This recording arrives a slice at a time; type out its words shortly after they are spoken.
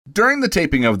During the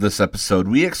taping of this episode,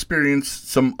 we experienced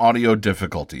some audio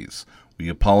difficulties. We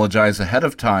apologize ahead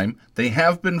of time. They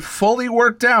have been fully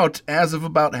worked out as of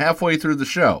about halfway through the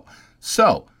show.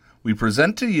 So, we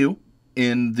present to you,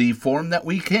 in the form that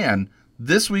we can,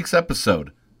 this week's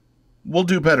episode. We'll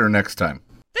do better next time.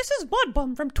 This is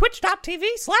Mudbum from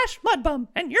twitch.tv/Mudbum,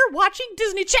 and you're watching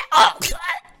Disney Channel.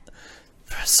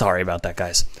 Sorry about that,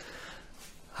 guys.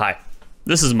 Hi,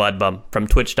 this is Mudbum from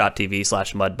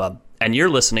twitch.tv/Mudbum, and you're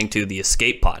listening to the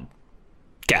Escape Pod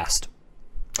cast.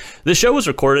 The show was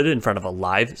recorded in front of a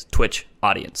live Twitch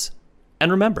audience.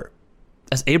 And remember,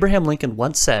 as Abraham Lincoln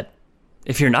once said,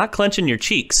 if you're not clenching your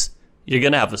cheeks, you're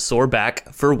going to have a sore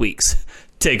back for weeks.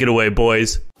 Take it away,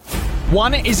 boys.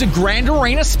 One is a Grand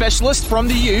Arena specialist from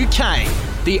the UK.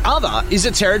 The other is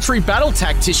a territory battle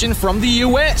tactician from the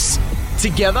US.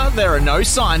 Together, there are no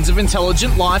signs of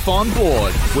intelligent life on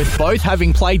board. With both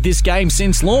having played this game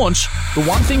since launch, the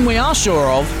one thing we are sure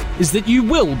of is that you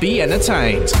will be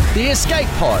entertained. The Escape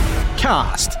Pod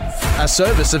Cast, a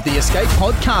service of the Escape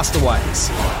Pod Castaways.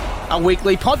 A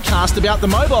weekly podcast about the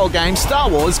mobile game Star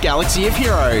Wars Galaxy of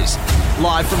Heroes.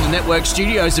 Live from the network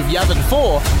studios of Yavin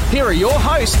 4, here are your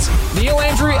hosts, Neil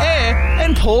Andrew Eyre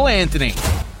and Paul Anthony.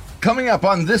 Coming up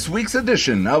on this week's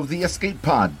edition of the Escape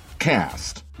Pod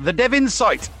Cast. The dev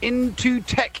insight into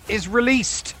tech is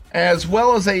released. As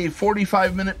well as a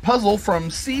 45-minute puzzle from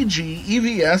CG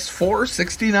EVS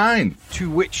 469. To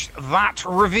which that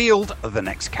revealed the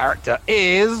next character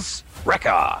is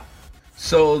Wrecker.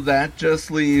 So that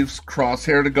just leaves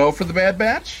Crosshair to go for the Bad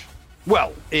Batch?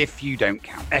 Well, if you don't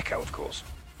count Echo, of course.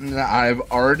 I've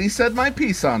already said my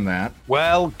piece on that.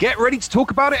 Well, get ready to talk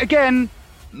about it again.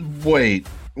 Wait,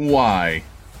 why?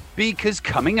 Because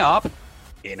coming up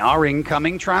in our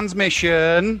incoming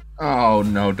transmission... Oh,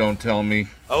 no, don't tell me.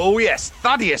 Oh, yes,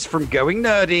 Thaddeus from Going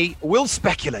Nerdy will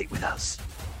speculate with us.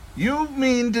 You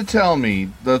mean to tell me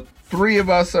the three of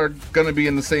us are going to be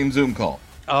in the same Zoom call?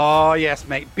 Oh, yes,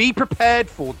 mate. Be prepared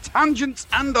for tangents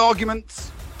and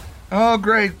arguments. Oh,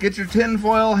 great. Get your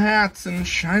tinfoil hats and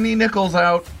shiny nickels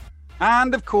out.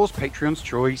 And, of course, Patreon's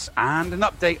choice and an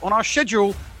update on our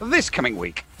schedule this coming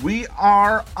week. We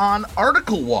are on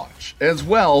Article Watch as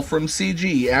well from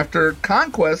CG after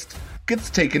Conquest gets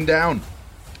taken down.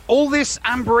 All this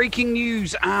and breaking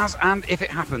news as and if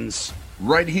it happens.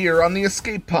 Right here on the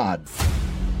Escape Pod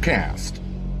Cast.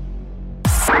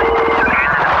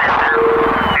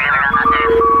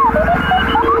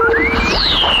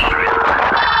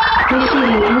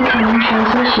 Receiving incoming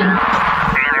transmission.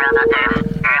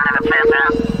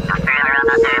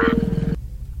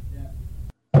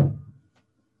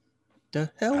 The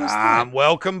hell is that? And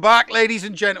welcome back, ladies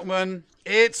and gentlemen.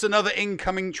 It's another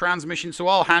incoming transmission, so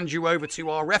I'll hand you over to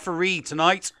our referee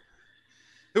tonight,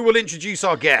 who will introduce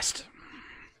our guest.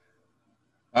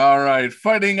 All right,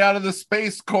 fighting out of the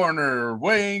space corner,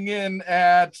 weighing in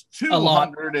at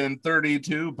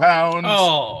 232 pounds.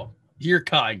 Oh, you're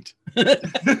kind.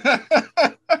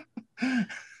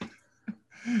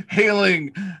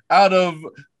 Hailing out of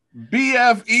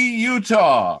BFE,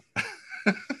 Utah.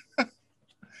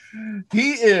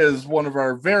 He is one of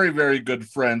our very, very good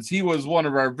friends. He was one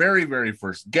of our very, very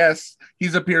first guests.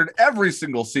 He's appeared every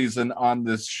single season on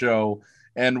this show,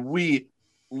 and we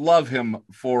love him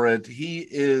for it. He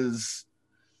is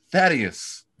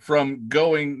Thaddeus from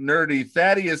Going Nerdy.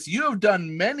 Thaddeus, you have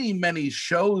done many, many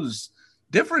shows,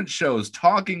 different shows,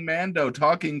 Talking Mando,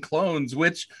 Talking Clones,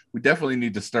 which we definitely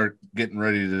need to start getting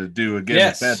ready to do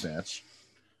again with Bad Batch.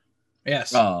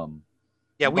 Yes.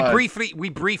 Yeah, we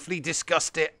briefly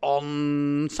discussed it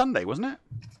on Sunday, wasn't it?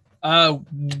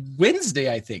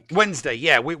 Wednesday, I think. Wednesday,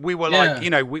 yeah. We were like,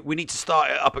 we need to start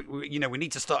it up. We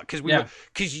need to start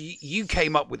because you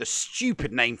came up with a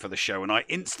stupid name for the show, and I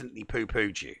instantly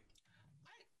poo-pooed you.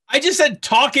 I just said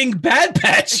Talking Bad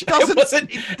Batch. It wasn't.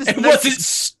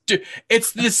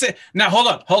 It's this. Now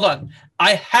hold on.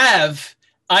 I have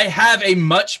a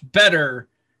much better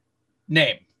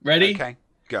name. Ready? Okay,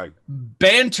 go.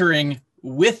 Bantering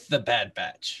with the Bad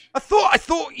Batch. I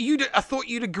thought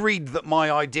you'd agreed that my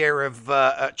idea of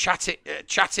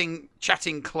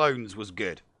chatting clones was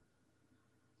good.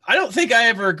 I don't think I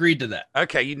ever agreed to that.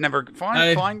 Okay, you'd never.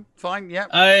 Fine. Yeah.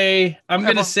 I'm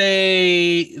gonna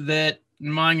say that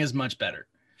mine is much better.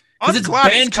 I'm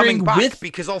glad it's coming back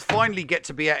because I'll finally get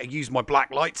to be able to use my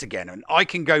black lights again, and I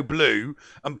can go blue,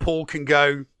 and Paul can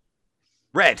go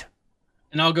red,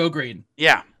 and I'll go green.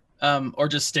 Yeah. Or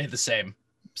just stay the same.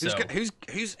 Who's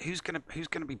gonna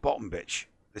be bottom bitch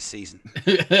this season?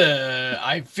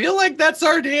 I feel like that's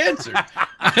already answered.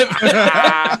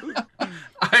 I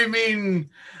mean,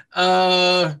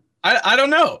 I don't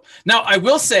know. Now I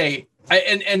will say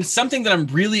And something that I'm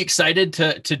really excited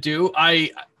to do.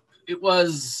 It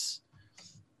was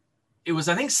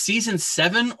I think season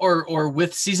 7 or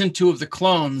with season 2 of the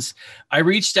Clones. I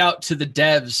reached out to the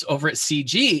devs over at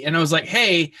CG and I was like,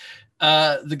 hey,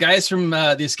 the guys from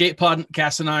the Escape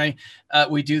Podcast and I,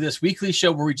 we do this weekly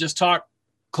show where we just talk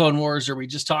Clone Wars or we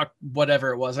just talk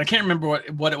whatever it was. I can't remember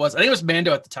what it was. I think it was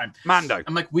Mando at the time. Mando.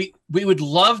 I'm like, we would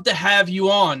love to have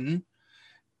you on.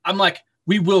 I'm like,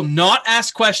 we will not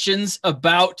ask questions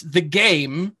about the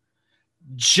game,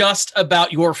 just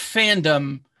about your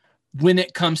fandom when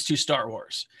it comes to Star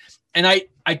Wars. And I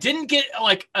didn't get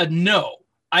like a no.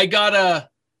 I got a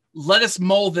let us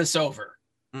mull this over.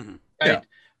 Mm-hmm. Right? Yeah.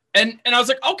 And I was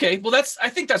like, okay, well, I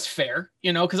think that's fair,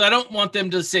 because I don't want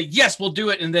them to say, yes, we'll do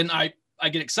it. And then I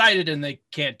get excited and they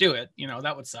can't do it.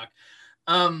 That would suck.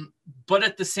 But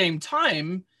at the same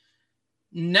time,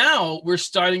 now we're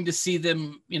starting to see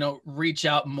them, reach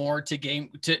out more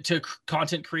to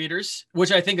content creators,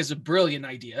 which I think is a brilliant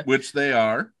idea. Which they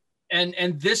are.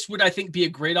 And this would, I think, be a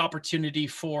great opportunity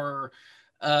for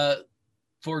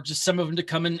just some of them to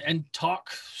come in and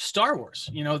talk Star Wars,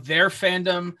 their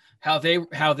fandom, how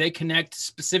they connect,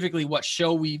 specifically what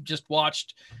show we just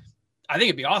watched. I think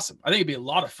it'd be awesome. I think it'd be a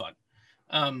lot of fun.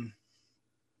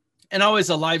 And always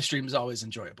a live stream is always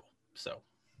enjoyable. So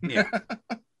yeah.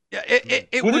 Yeah,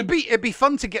 it'd be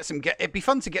fun to get some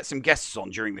guests on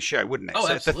during the show, wouldn't it? Oh,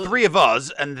 so absolutely. the 3 of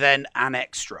us and then an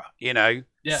extra,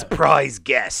 surprise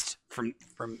guest from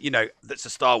that's a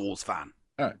Star Wars fan.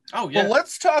 All right. Oh yeah. Well,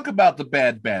 let's talk about the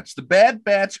Bad Batch. The Bad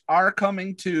Batch are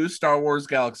coming to Star Wars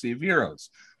Galaxy of Heroes.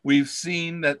 We've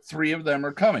seen that 3 of them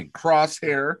are coming.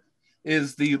 Crosshair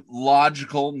is the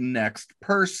logical next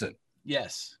person.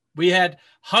 Yes. We had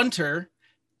Hunter,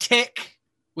 Tick,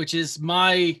 which is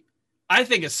I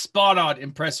think a spot on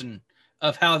impression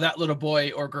of how that little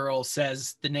boy or girl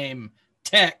says the name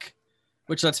Tech,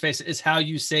 which, let's face it, is how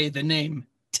you say the name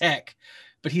Tech.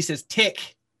 But he says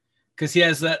Tick because he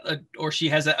has that, or she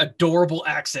has that adorable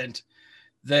accent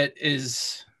that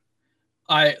is,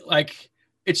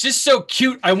 it's just so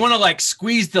cute. I want to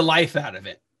squeeze the life out of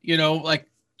it,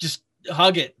 just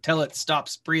hug it till it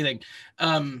stops breathing.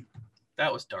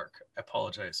 That was dark. I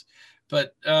apologize.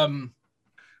 But,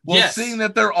 well, yes. Seeing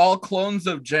that they're all clones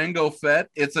of Jango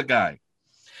Fett, it's a guy.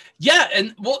 Yeah,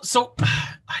 and so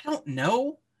I don't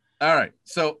know. All right,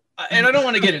 so and I don't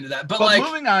want to get into that, but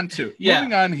moving on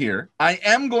here, I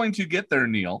am going to get there,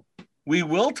 Neil. We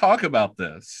will talk about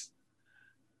this.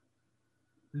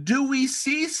 Do we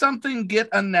see something get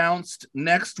announced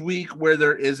next week where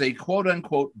there is a quote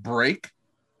unquote break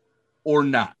or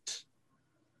not?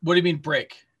 What do you mean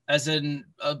break? As in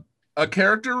a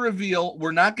character reveal?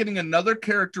 We're not getting another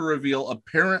character reveal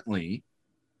apparently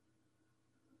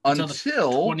until the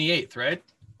 28th, right?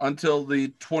 Until the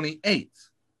 28th.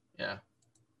 Yeah.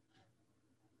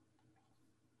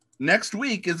 Next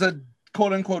week is a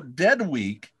quote unquote dead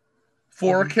week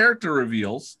for character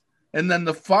reveals. And then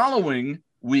the following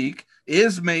week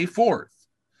is May 4th.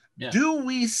 Yeah. Do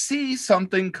we see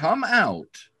something come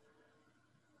out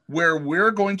where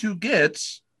we're going to get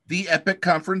the epic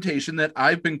confrontation that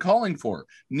I've been calling for?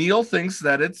 Neil thinks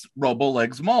that it's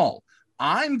Robo-Legs Maul.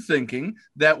 I'm thinking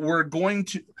that we're going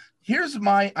to... Here's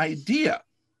my idea.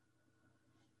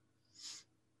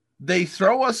 They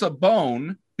throw us a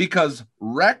bone because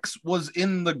Rex was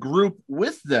in the group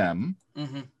with them.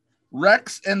 Mm-hmm.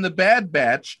 Rex and the Bad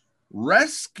Batch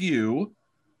rescue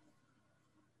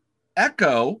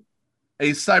Echo,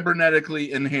 a cybernetically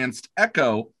enhanced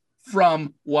Echo,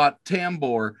 from Wat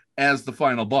Tambor as the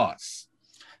final boss.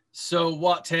 So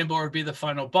Wat Tambor would be the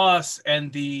final boss,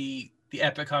 and the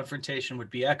epic confrontation would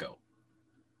be Echo.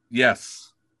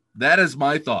 Yes, that is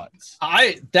my thoughts.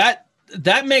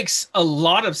 That makes a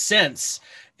lot of sense.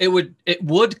 It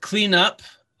would clean up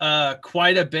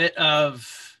quite a bit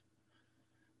of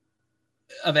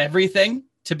everything,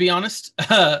 to be honest.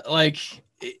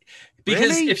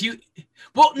 Because really? if you,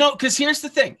 well, no, because here's the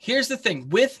thing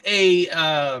with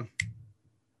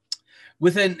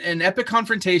with an epic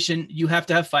confrontation, you have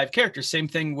to have 5 characters. Same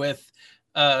thing with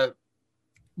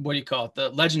what do you call it? The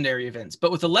legendary events.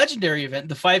 But with a legendary event,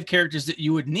 the 5 characters that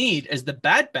you would need is the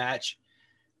Bad Batch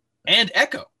and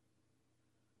Echo,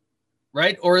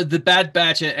 right? Or the Bad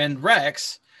Batch and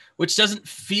Rex, which doesn't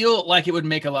feel like it would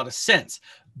make a lot of sense.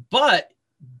 But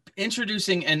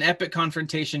introducing an epic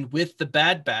confrontation with the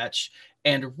Bad Batch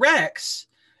and Rex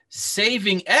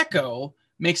saving Echo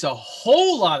makes a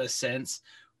whole lot of sense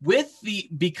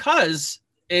because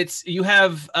you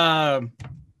have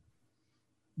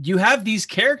these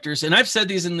characters, and I've said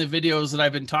these in the videos that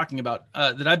I've been talking about,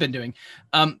 that I've been doing.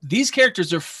 These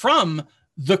characters are from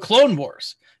the Clone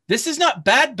Wars. This is not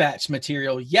Bad Batch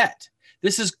material yet.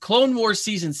 This is Clone Wars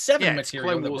Season 7 material.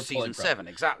 Clone Wars Season 7,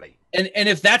 exactly. And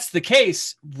if that's the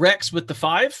case, Rex with the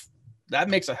 5, that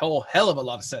makes a whole hell of a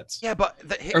lot of sense. Yeah, but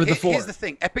here's the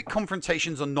thing. Epic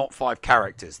confrontations are not 5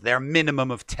 characters. They're a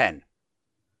minimum of 10.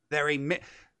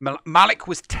 Malik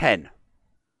was 10.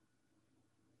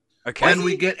 Okay. And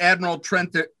we get Admiral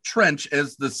Trench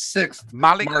as the 6th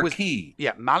Marquis.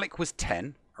 Malik was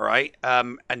 10, all right?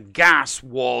 And Gas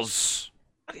was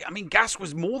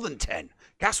more than 10.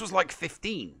 Gas was like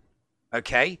 15.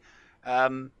 Okay.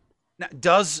 Now,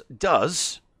 does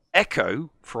Echo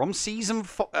from season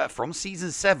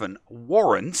 7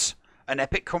 warrant an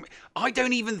epic I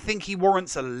don't even think he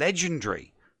warrants a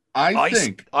legendary.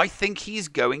 I think he's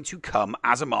going to come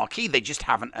as a marquee. They just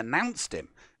haven't announced him,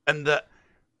 and that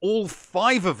all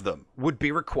 5 of them would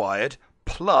be required,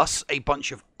 plus a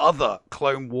bunch of other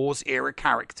Clone Wars era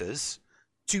characters.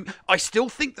 I still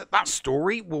think that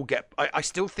story will get. I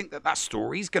still think that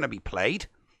story is going to be played,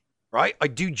 right? I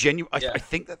do genuinely. I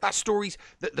think that story's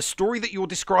the story that you're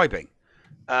describing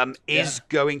is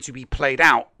going to be played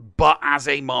out, but as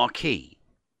a marquee.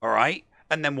 All right,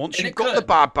 and then once you've got the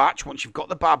Bad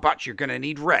Batch, you're going to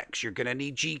need Rex. You're going to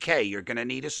need GK. You're going to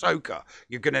need Ahsoka.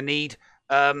 You're going to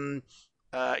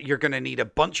need a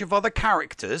bunch of other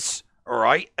characters. All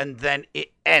right, and then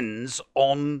it ends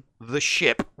on the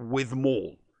ship with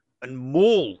Maul. And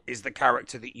Maul is the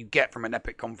character that you get from an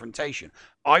epic confrontation.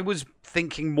 I was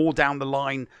thinking more down the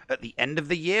line at the end of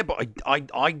the year, but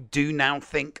I do now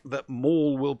think that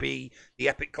Maul will be the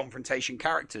epic confrontation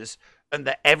characters, and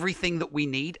that everything that we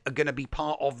need are going to be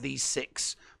part of these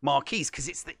 6 marquees, because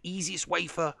it's the easiest way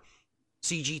for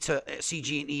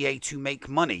CG and EA to make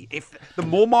money. If the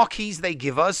more marquees they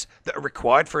give us that are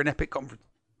required for an epic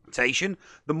confrontation,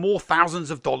 the more thousands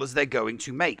of dollars they're going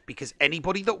to make, because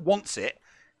anybody that wants it,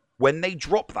 when they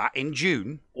drop that in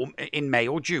June or in May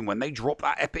or June, when they drop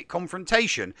that epic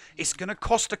confrontation, it's going to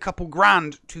cost a couple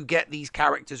grand to get these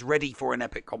characters ready for an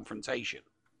epic confrontation.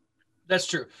 That's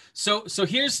true. So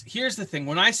here's the thing.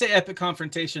 When I say epic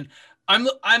confrontation, I'm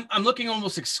looking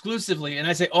almost exclusively, and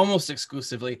I say almost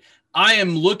exclusively, I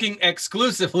am looking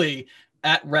exclusively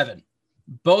at Revan.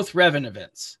 Both Revan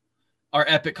events are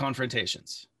epic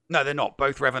confrontations. No, they're not.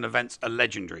 Both Revan events are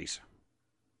legendaries.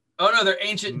 Oh, no, they're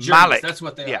ancient journeys. Malik. That's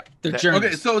what they are. They're journeys.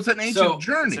 Okay, so it's an ancient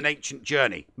journey. It's an ancient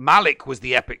journey. Malik was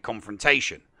the epic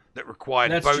confrontation that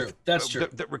required That's true.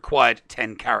 That required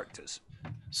 10 characters.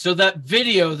 So that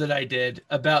video that I did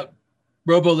about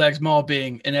Robolegs Maul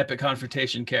being an epic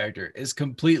confrontation character is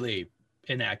completely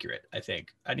inaccurate, I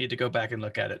think. I need to go back and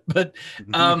look at it. But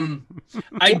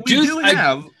we do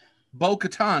have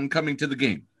Bo-Katan coming to the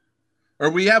game.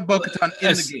 Or we have Bo-Katan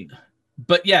in the game.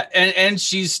 But yeah, and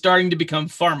she's starting to become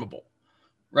farmable,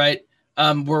 right?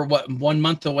 We're 1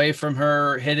 month away from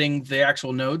her hitting the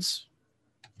actual nodes.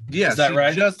 Yeah, is that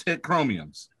right? Just hit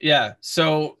chromiums. Yeah,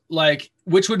 so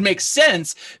which would make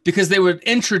sense because they would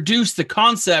introduce the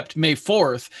concept May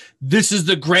 4th. This is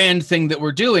the grand thing that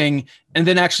we're doing, and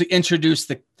then actually introduce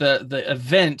the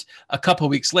event a couple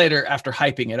weeks later after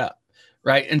hyping it up,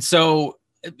 right? And so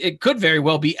it could very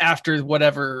well be after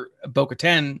whatever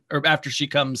Bo-Katan or after she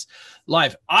comes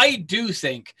live. I do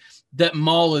think that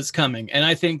Maul is coming, and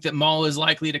I think that Maul is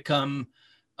likely to come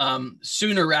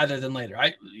sooner rather than later.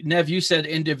 Nev, you said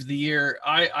end of the year.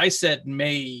 I said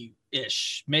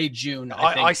May-ish, May, June.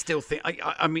 I still think.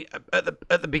 I mean, at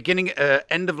the beginning,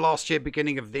 end of last year,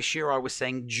 beginning of this year, I was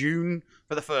saying June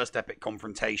for the first epic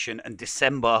confrontation and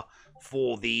December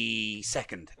for the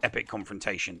second epic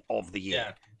confrontation of the year.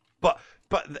 Yeah. But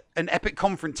an epic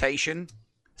confrontation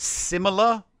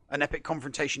similar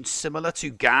to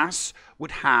Gas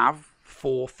would have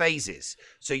 4 phases.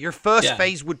 So your first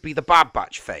phase would be the Bad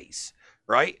Batch phase,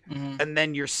 right? Mm-hmm. And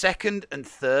then your second and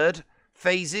third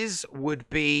phases would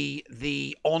be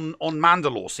the on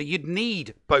Mandalore. So you'd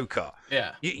need Boka.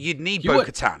 Yeah. You'd need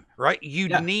Bo-Katan, right?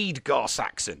 You'd need Gar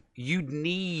Saxon. You'd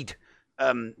need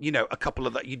a couple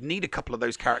of that. You'd need a couple of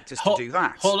those characters to do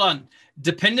that. Hold on.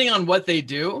 Depending on what they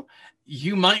do,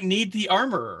 you might need the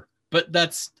armorer, but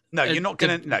that's you're not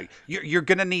gonna. No, you're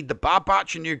gonna need the Bad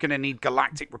Batch, and you're gonna need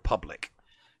Galactic Republic.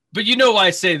 But you know why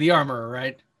I say the armorer,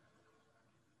 right?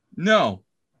 No.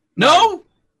 Oh,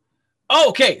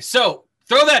 okay, so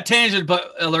throw that tangent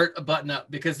alert button up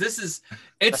because it's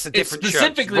a different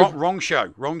specifically show. Wrong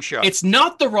show. It's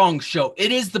not the wrong show.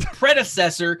 It is the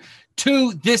predecessor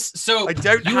to this. So I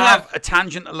don't have a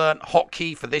tangent alert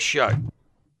hotkey for this show.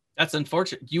 That's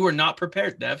unfortunate. You were not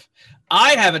prepared, Nev.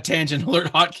 I have a tangent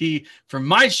alert hotkey for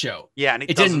my show. Yeah, and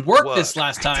it didn't work this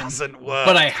last time. It doesn't work.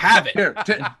 But I have it. Here,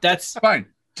 that's fine.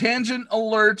 Tangent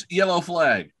alert, yellow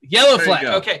flag. Yellow There flag. you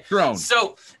go. Okay. Drone.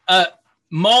 So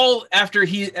Maul, after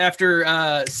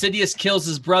Sidious kills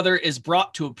his brother, is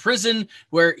brought to a prison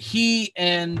where he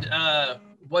and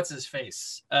what's his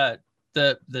face? The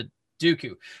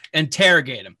Dooku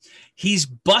interrogate him. He's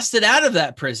busted out of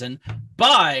that prison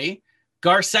by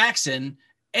Gar Saxon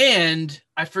and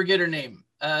I forget her name.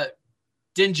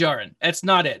 Din Djarin. That's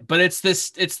not it, but it's the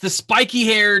spiky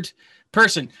haired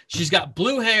person. She's got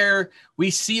blue hair. We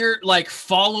see her like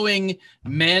following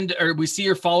we see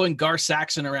her following Gar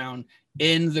Saxon around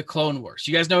in the Clone Wars.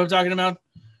 You guys know what I'm talking about?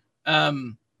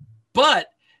 But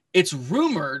it's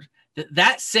rumored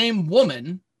that same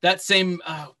woman,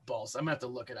 balls, I'm gonna have to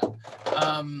look it up.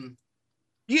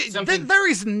 There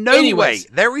is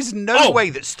no way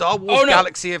that Star Wars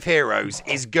Galaxy of Heroes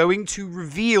is going to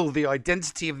reveal the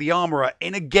identity of the armorer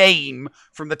in a game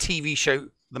from the TV show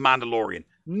The Mandalorian.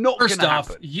 Not going to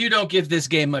happen. You don't give this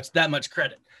game that much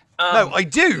credit. No, I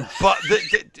do, but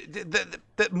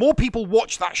the more people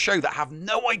watch that show that have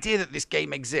no idea that this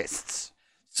game exists.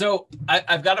 So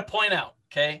I've got to point out,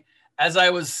 okay, as I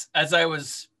was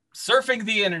surfing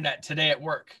the internet today at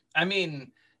work. I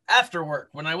mean, after work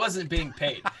when I wasn't being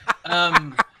paid,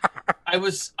 I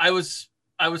was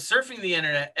surfing the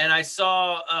internet and I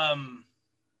saw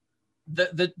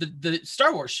the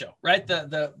Star Wars show, right?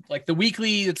 The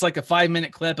weekly, it's like a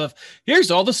 5-minute clip of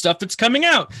here's all the stuff that's coming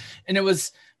out, and it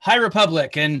was High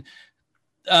Republic and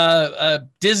a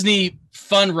Disney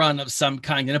fun run of some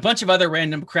kind and a bunch of other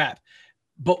random crap.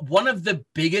 But one of the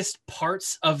biggest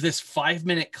parts of this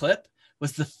 5-minute clip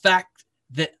was the fact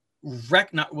that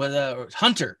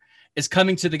Hunter is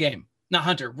coming to the game. Not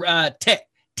Hunter,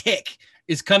 Tick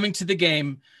is coming to the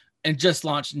game and just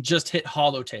launched and just hit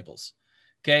holo tables.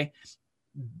 Okay.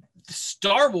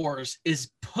 Star Wars is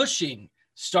pushing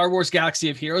Star Wars Galaxy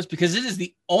of Heroes because it is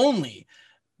the only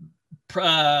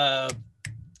not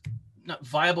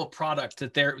viable product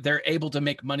that they're able to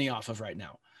make money off of right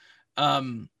now.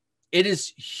 It is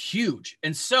huge.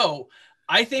 And so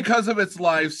I think because of its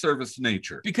live service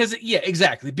nature,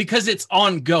 exactly. Because it's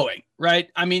ongoing, right?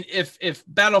 I mean, if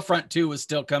Battlefront 2 was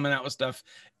still coming out with stuff,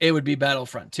 it would be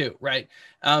Battlefront 2, right?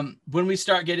 When we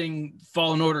start getting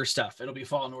Fallen Order stuff, it'll be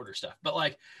Fallen Order stuff.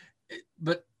 But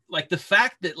the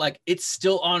fact that like it's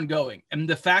still ongoing and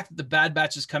the fact that the Bad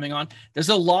Batch is coming on, there's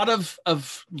a lot of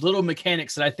little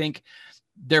mechanics that I think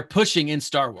they're pushing in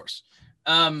Star Wars.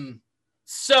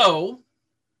 So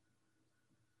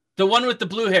the one with the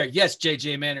blue hair, yes,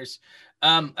 JJ Manners.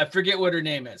 I forget what her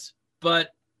name is,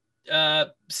 but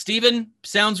Steven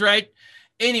sounds right.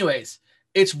 Anyways,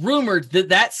 it's rumored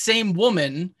that same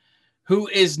woman who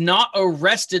is not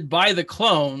arrested by the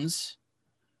clones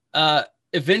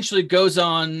eventually goes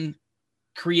on,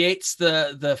 creates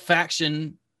the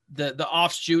faction, the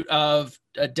offshoot of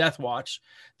Death Watch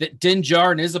that Din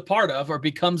Djarin is a part of or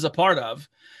becomes a part of.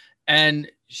 And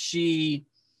she,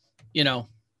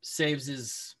 saves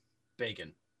his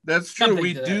bacon. That's true.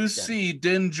 We do see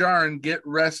Din Djarin get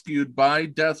rescued by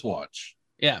Death Watch.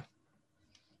 Yeah.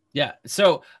 Yeah.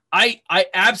 So I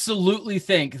absolutely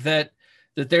think that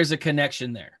there's a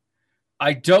connection there.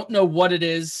 I don't know what it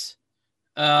is,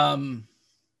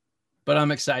 but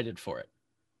I'm excited for it.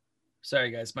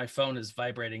 Sorry, guys. My phone is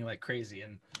vibrating like crazy,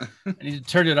 and I need to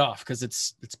turn it off because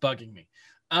it's bugging me.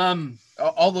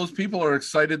 All those people are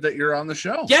excited that you're on the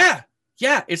show. Yeah.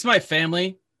 Yeah. It's my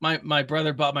family. My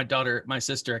brother bought my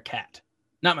sister a cat.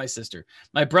 Not my sister.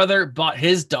 My brother bought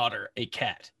his daughter a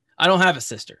cat. I don't have a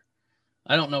sister.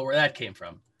 I don't know where that came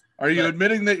from. Are you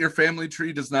admitting that your family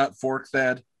tree does not fork,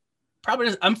 Dad? Probably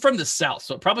does. I'm from the South,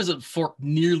 so it probably doesn't fork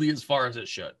nearly as far as it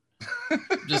should.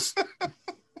 Just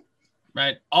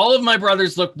right. All of my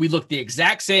brothers we look the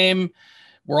exact same.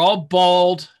 We're all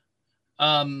bald.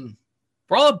 We're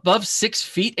all above 6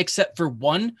 feet except for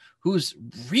one who's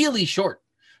really short.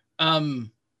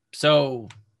 So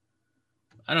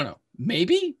I don't know.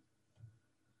 Maybe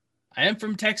I am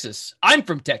from Texas. I'm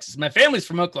from Texas. My family's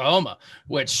from Oklahoma,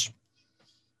 which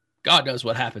God knows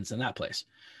what happens in that place.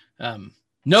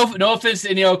 No offense to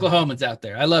any Oklahomans out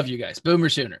there. I love you guys. Boomer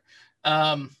Sooner.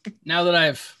 Now that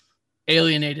I've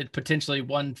alienated potentially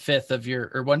 1/5 of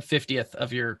your or 1/50th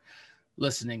of your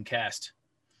listening cast.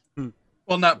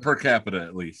 Well, not per capita,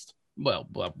 at least. Well,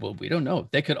 we don't know.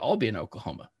 They could all be in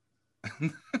Oklahoma.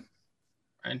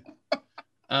 Right.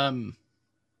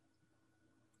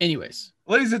 Anyways,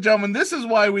 ladies and gentlemen, this is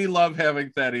why we love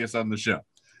having Thaddeus on the show.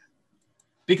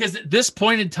 Because at this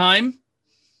point in time,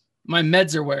 my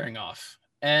meds are wearing off,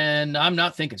 and I'm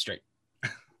not thinking straight.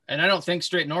 And I don't think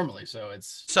straight normally, so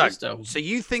it's so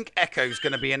you think Echo's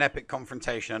going to be an epic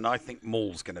confrontation, and I think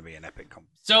Maul's going to be an epic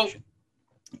confrontation.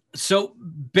 So So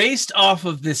based off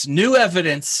of this new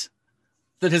evidence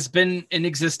that has been in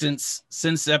existence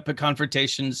since epic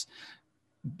confrontations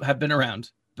have been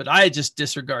around, but I just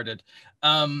disregarded,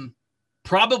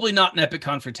 probably not an epic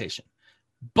confrontation,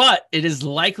 but it is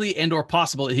likely and or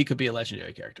possible that he could be a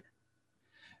legendary character.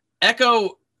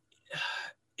 Echo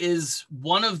is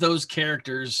one of those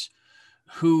characters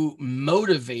who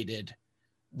motivated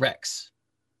Rex,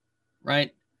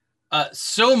 right?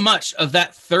 So much of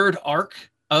that third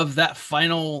arc of that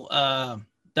final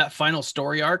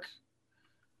story arc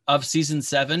of season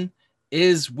 7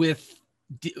 is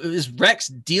Rex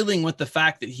dealing with the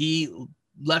fact that he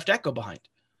left Echo behind,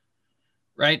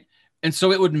 right? And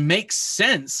so it would make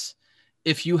sense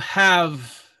if you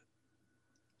have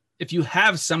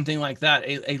something like that,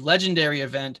 a legendary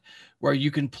event where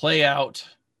you can play out,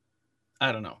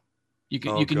 I don't know, you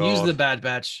can use the Bad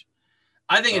Batch.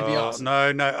 I think it'd be awesome.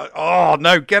 No. Oh,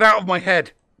 no. Get out of my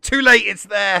head. Too late. It's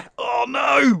there. Oh,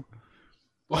 no.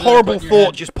 A horrible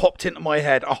thought just popped into my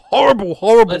head. A horrible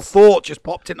thought just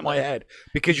popped into my head.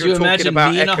 Because you're talking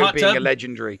about Echo being a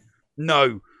legendary.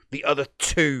 No, the other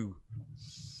 2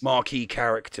 marquee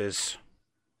characters.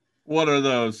 What are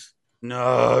those?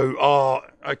 No. Oh,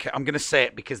 okay. I'm going to say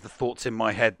it because the thought's in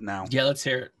my head now. Yeah, let's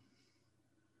hear it.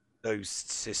 Those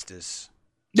sisters.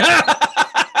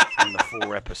 From the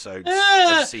 4 episodes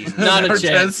of season not 7. a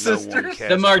chance. Sisters?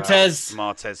 The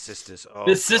Martez sisters. Oh,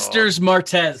 the sisters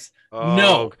Martez. Oh,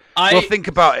 no. Well, think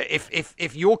about it.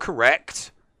 If you're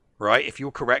correct, right? If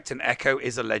you're correct and Echo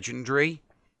is a legendary,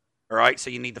 all right? So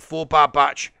you need the 4 Bad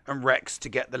Batch and Rex to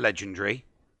get the legendary.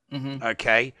 Mm-hmm.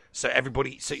 Okay? So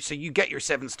everybody... So you get your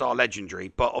 7-star legendary,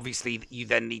 but obviously you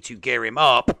then need to gear him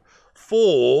up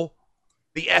for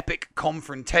the epic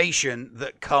confrontation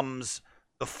that comes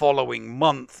the following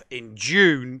month in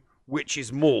June, which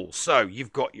is Maul. So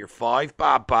you've got your 5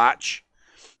 Bad Batch,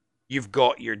 you've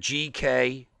got your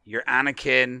GK, your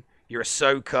Anakin, your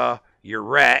Ahsoka, your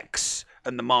Rex,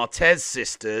 and the Martez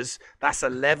sisters. That's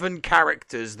 11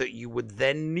 characters that you would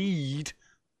then need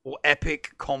for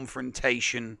epic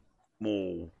confrontation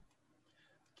Maul.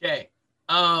 Okay.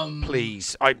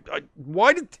 Please.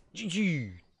 Why did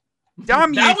you...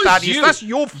 Damn you, That was Thaddeus. you. That's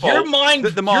your fault. Your mind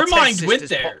went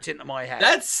there. Popped into my head.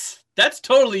 That's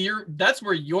totally that's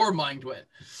where your mind went.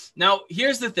 Now,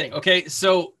 here's the thing. Okay,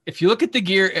 so if you look at the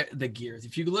gears,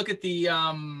 if you look at the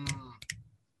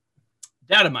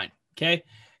data mine, okay,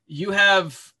 you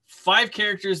have 5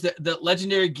 characters that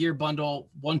legendary gear bundle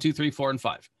 1, 2, 3, 4, and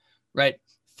 5, right?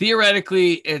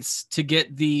 Theoretically, it's to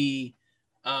get the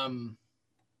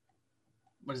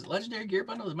what is it, legendary gear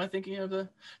bundle? Am I thinking of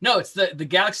no, it's the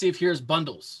Galaxy of Heroes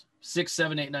bundles 6,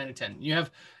 7, 8, 9, and 10. You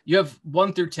have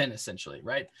 1 through 10 essentially,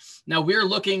 right? Now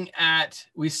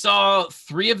we saw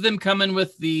 3 of them come in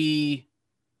with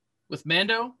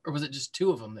Mando, or was it just 2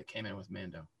 of them that came in with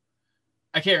Mando?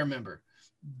 I can't remember.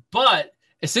 But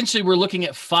essentially we're looking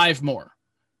at 5 more.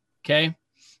 Okay.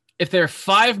 If there are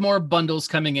 5 more bundles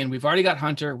coming in, we've already got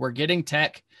Hunter, we're getting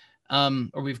Tech,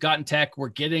 or we've gotten Tech, we're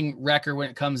getting Wrecker when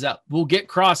it comes out. We'll get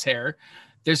Crosshair.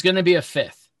 There's going to be a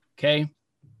 5th. Okay.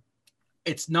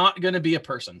 It's not going to be a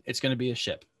person. It's going to be a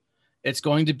ship. It's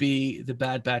going to be the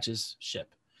Bad Batch's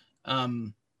ship.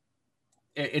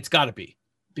 It's got to be,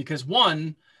 because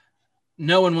 1,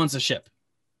 no one wants a ship.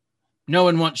 No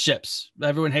one wants ships.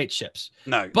 Everyone hates ships.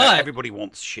 No, but everybody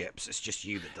wants ships. It's just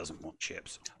you that doesn't want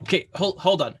ships. Okay,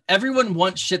 hold on. Everyone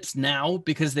wants ships now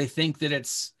because they think that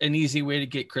it's an easy way to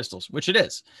get crystals, which it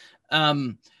is.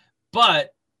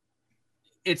 But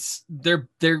they're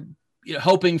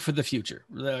hoping for the future.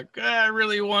 They're like, I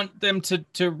really want them to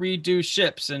redo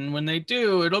ships, and when they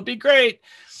do, it'll be great.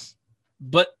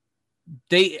 But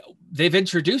they've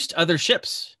introduced other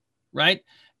ships, right?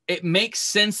 It makes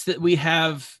sense that we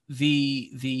have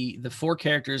the 4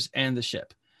 characters and the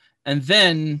ship, and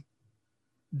then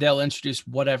they'll introduce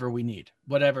whatever we need,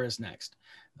 whatever is next.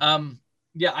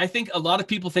 Yeah, I think a lot of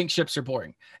people think ships are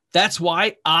boring. That's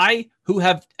why who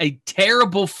have a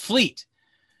terrible fleet,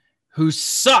 who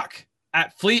suck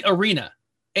at Fleet Arena.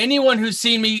 Anyone who's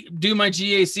seen me do my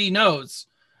GAC knows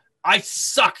I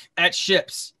suck at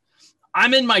ships.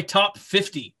 I'm in my top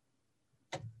 50.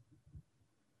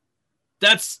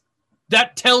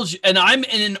 That tells you, and I'm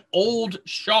in an old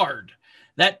shard.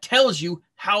 That tells you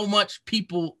how much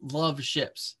people love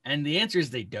ships. And the answer is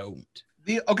they don't.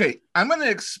 Okay, I'm going to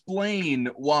explain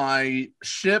why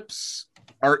ships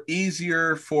are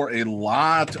easier for a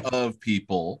lot of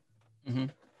people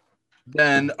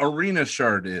than Arena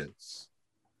Shard is.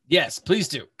 Yes, please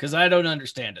do, because I don't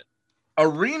understand it.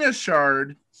 Arena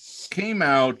Shard came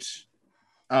out,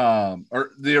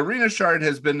 or the Arena Shard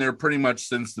has been there pretty much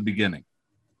since the beginning.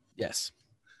 Yes.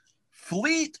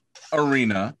 Fleet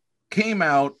Arena came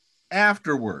out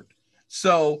afterward.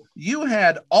 So you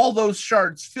had all those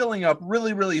shards filling up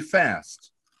really, really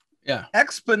fast. Yeah.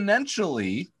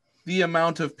 Exponentially, the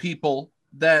amount of people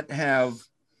that have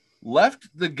left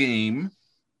the game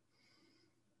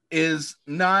is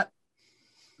not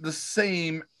the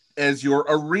same as your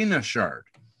arena shard.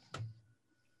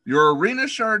 Your arena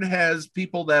shard has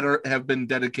people that have been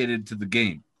dedicated to the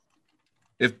game,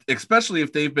 especially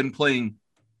if they've been playing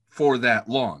for that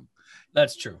long.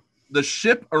 That's true. The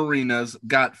ship arenas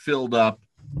got filled up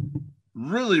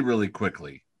really, really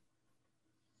quickly,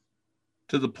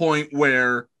 to the point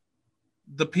where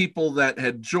the people that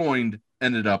had joined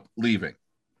ended up leaving.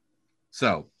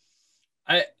 So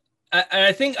I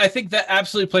think that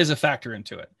absolutely plays a factor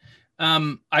into it.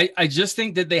 I just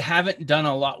think that they haven't done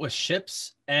a lot with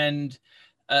ships, and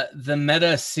the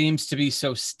meta seems to be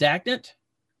so stagnant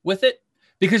with it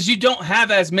because you don't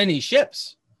have as many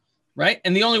ships, right?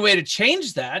 And the only way to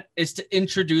change that is to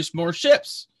introduce more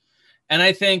ships. And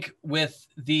I think with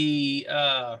the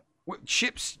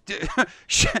ships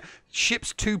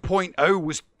 2.0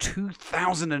 was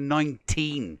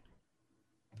 2019.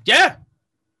 Yeah.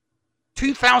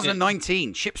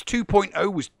 2019. Ships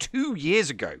 2.0 was 2 years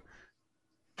ago.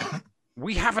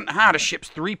 We haven't had a Ships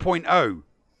 3.0.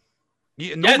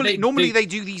 Normally they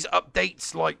do these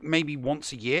updates like maybe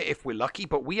once a year if we're lucky,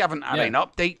 but we haven't had an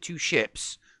update to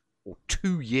Ships for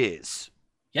 2 years.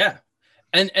 Yeah.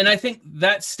 And I think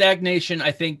that stagnation,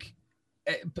 I think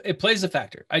it plays a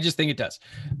factor. I just think it does.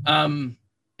 And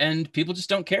people just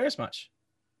don't care as much.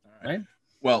 Right?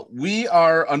 Well, we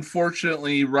are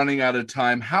unfortunately running out of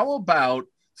time. How about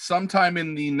sometime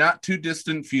in the not too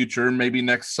distant future, maybe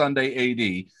next Sunday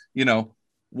AD,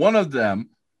 one of them,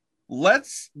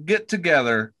 let's get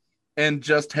together and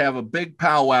just have a big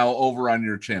powwow over on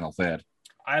your channel, Thad.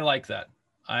 I like that.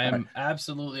 I am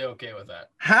absolutely okay with that.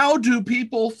 How do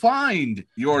people find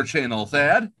your channel,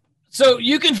 Thad? So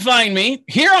you can find me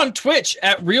here on Twitch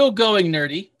at Real Going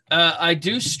Nerdy. I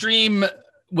do stream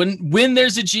when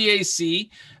there's a GAC.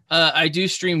 I do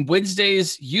stream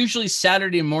Wednesdays, usually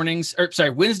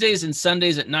Wednesdays and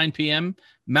Sundays at 9 p.m.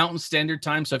 Mountain Standard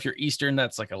Time. So if you're Eastern,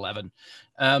 that's like 11.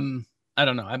 I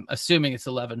don't know. I'm assuming it's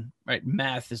 11, right?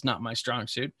 Math is not my strong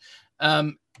suit.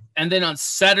 And then on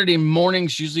Saturday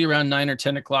mornings, usually around 9 or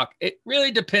 10 o'clock. It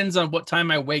really depends on what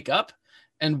time I wake up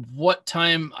and what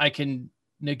time I can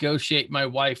negotiate my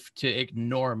wife to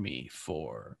ignore me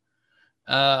for.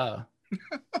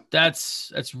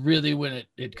 That's really when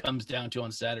it comes down to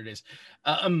on Saturdays.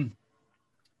 And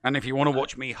if you want to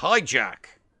watch me hijack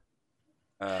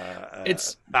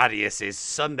it's Thaddeus's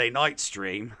Sunday night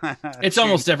stream, it's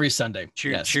almost every Sunday.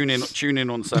 Tune in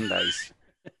on Sundays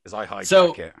because I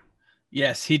hijack it.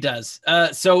 Yes, he does.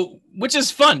 Which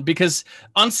is fun because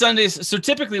on Sundays, so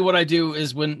typically what I do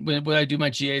is when I do my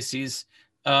GACs,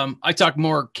 I talk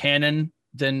more canon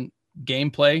than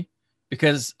gameplay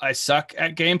because I suck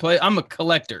at gameplay. I'm a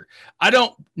collector. I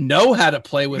don't know how to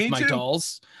play with my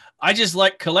dolls. I just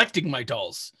like collecting my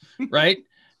dolls, right?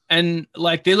 And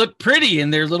like they look pretty in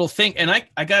their little thing. And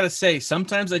I gotta say,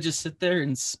 sometimes I just sit there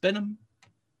and spin them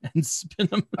and spin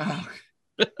them. Oh.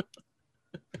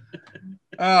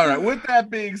 All right. With that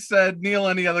being said, Neil,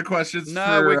 any other questions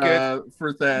we're good.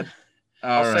 For Thad?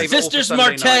 I'll save Sisters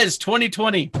Martez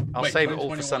 2020. I'll save it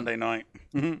all for Sunday night.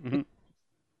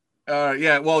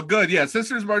 Yeah, well, good. Yeah,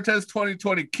 Sisters Martez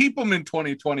 2020. Keep them in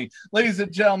 2020. Ladies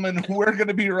and gentlemen, we're going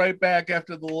to be right back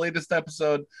after the latest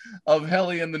episode of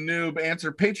Helly and the Noob.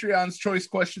 Answer Patreon's choice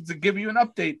questions and give you an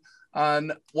update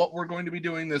on what we're going to be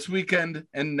doing this weekend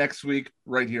and next week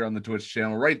right here on the Twitch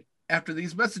channel, right after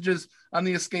these messages on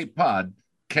the Escape Pod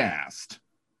Cast.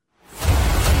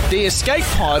 The Escape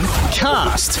Pod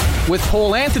Cast with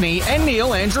Paul Anthony and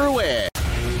Neil Andrew Ware.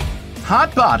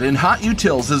 Hotbot in Hot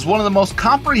Utils is one of the most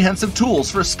comprehensive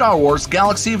tools for Star Wars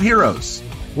Galaxy of Heroes.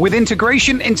 With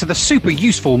integration into the super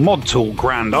useful mod tool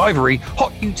Grand Ivory,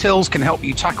 Hot Utils can help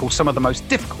you tackle some of the most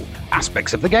difficult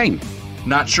aspects of the game.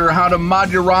 Not sure how to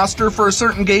mod your roster for a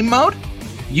certain game mode?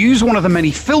 Use one of the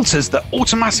many filters that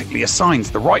automatically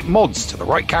assigns the right mods to the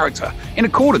right character in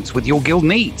accordance with your guild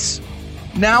needs.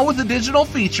 Now with additional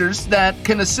features that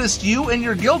can assist you and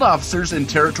your guild officers in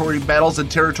territory battles and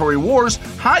territory wars,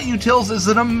 Hot Utils is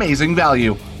an amazing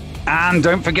value. And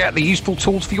don't forget the useful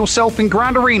tools for yourself in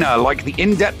Grand Arena, like the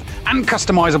in-depth and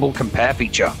customizable compare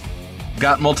feature.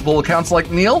 Got multiple accounts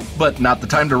like Neil, but not the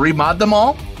time to remod them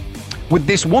all? With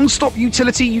this one-stop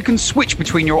utility, you can switch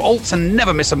between your alts and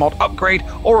never miss a mod upgrade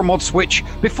or a mod switch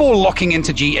before locking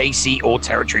into GAC or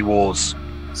Territory Wars.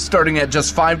 Starting at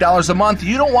just $5 a month,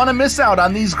 you don't want to miss out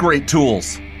on these great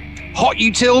tools. Hot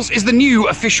Utils is the new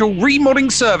official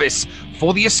remodding service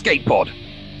for the Escape Pod.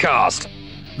 Cast.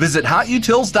 Visit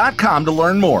hotutils.com to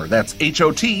learn more. That's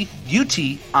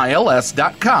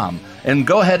HOTUTILS.com. And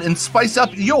go ahead and spice up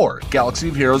your Galaxy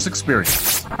of Heroes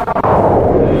experience.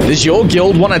 Does your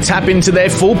guild want to tap into their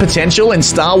full potential in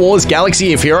Star Wars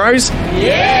Galaxy of Heroes?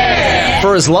 Yeah!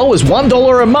 For as low as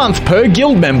 $1 a month per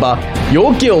guild member,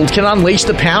 your guild can unleash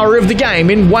the power of the game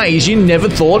in ways you never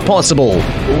thought possible.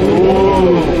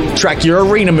 Ooh. Track your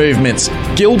arena movements,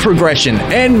 guild progression,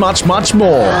 and much, much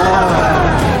more.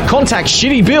 Contact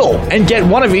Shitty Bill and get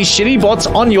one of his shitty bots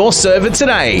on your server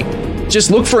today.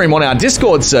 Just look for him on our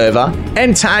Discord server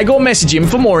and tag or message him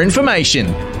for more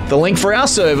information. The link for our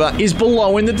server is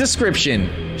below in the description.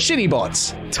 Shitty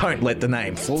bots, don't let the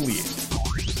name fool you.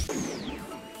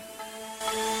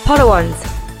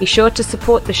 Podawans, be sure to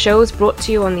support the shows brought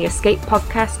to you on the Escape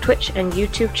Podcast Twitch and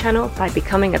YouTube channel by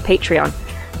becoming a Patreon.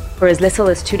 For as little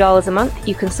as $2 a month,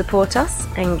 you can support us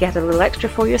and get a little extra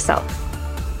for yourself.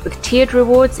 With tiered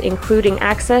rewards including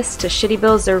access to Shitty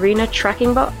Bill's Arena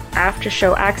tracking bot,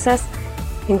 after-show access,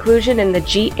 inclusion in the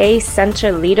GA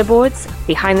Center leaderboards,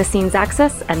 behind-the-scenes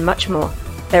access, and much more.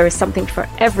 There is something for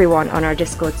everyone on our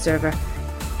Discord server.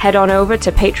 Head on over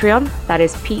to Patreon, that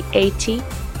is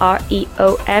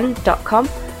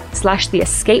patreon.com/The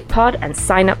Escape Pod, and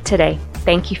sign up today.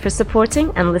 Thank you for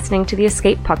supporting and listening to the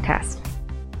Escape Podcast.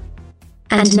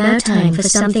 And now time for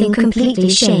something completely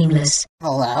shameless.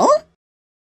 Hello?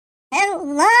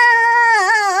 Hello?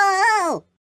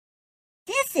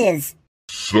 This is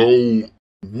so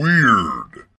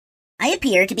weird. I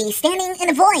appear to be standing in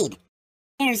a void.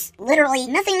 There's literally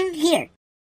nothing here.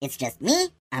 It's just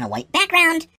me on a white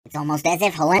background. It's almost as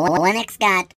if Linux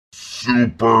got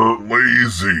super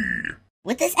lazy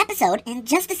with this episode and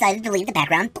just decided to leave the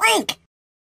background blank.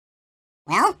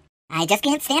 Well, I just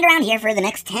can't stand around here for the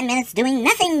next 10 minutes doing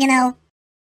nothing, you know.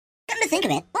 Come to think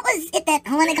of it, what was it that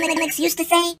Linux used to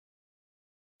say?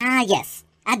 Yes.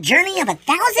 A journey of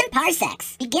 1,000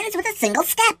 parsecs begins with a single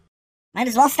step. Might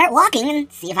as well start walking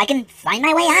and see if I can find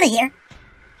my way out of here.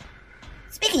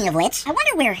 Speaking of which, I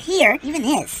wonder where here even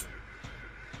is.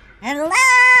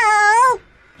 Hello?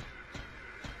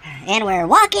 And we're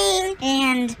walking,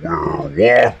 and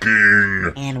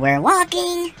we're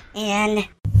walking, and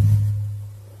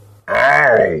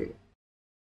ow!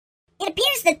 It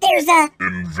appears that there's a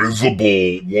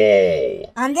invisible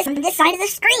wall on this side of the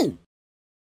screen.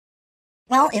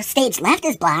 Well, if stage left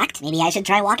is blocked, maybe I should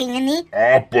try walking in the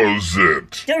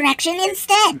opposite direction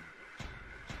instead.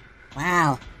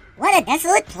 Wow, what a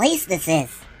desolate place this is.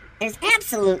 There's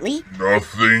absolutely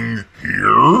nothing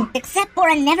here except for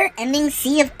a never-ending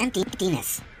sea of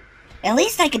emptiness. At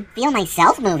least I could feel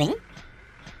myself moving.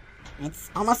 It's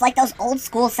almost like those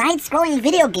old-school side-scrolling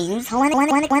video games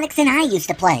Linux and I used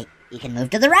to play. You can move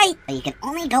to the right, but you can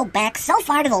only go back so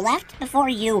far to the left before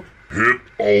you hit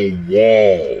a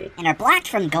wall and are blocked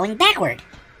from going backward.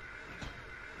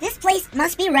 This place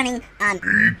must be running on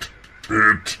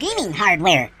 8-bit gaming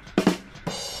hardware.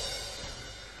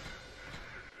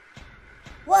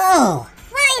 Whoa,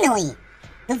 finally!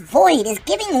 The void is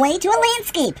giving way to a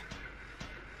landscape.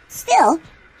 Still,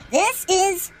 this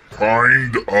is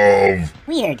kind of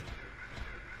weird.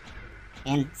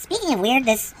 And speaking of weird,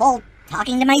 this whole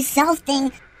talking to myself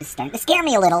thing is starting to scare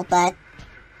me a little, but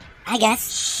I guess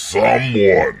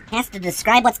someone has to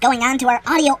describe what's going on to our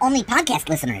audio-only podcast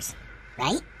listeners,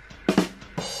 right?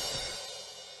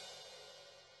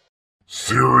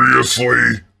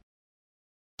 Seriously?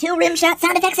 2 rimshot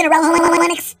sound effects in a row,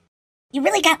 Linux. You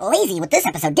really got lazy with this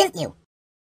episode, didn't you?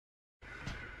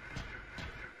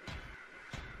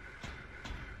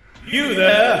 You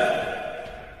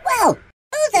there? Whoa,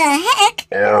 who the heck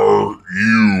are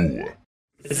you?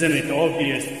 Isn't it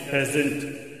obvious, peasant?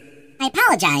 I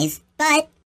apologize,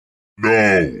 but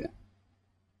no,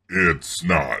 it's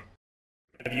not.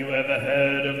 Have you ever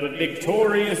heard of the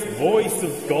victorious voice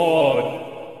of God?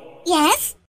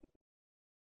 Yes.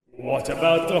 What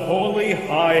about the holy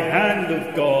high hand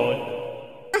of God?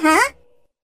 Uh-huh.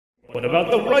 What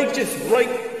about the righteous right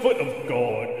foot of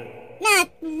God? Not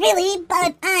really,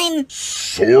 but I'm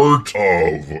sort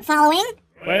of following.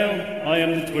 Well, I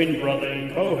am the twin brother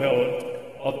and co-herald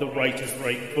of the righteous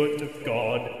right foot of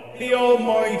God, the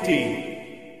Almighty.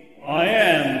 I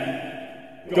am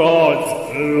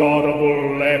God's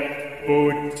laudable left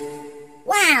foot.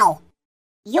 Wow!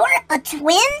 You're a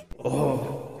twin?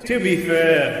 Oh, to be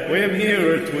fair, we're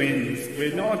mirror twins.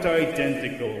 We're not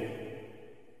identical.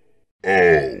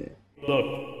 Oh. Look,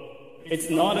 it's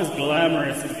not as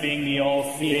glamorous as being the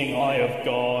all-seeing eye of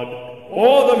God,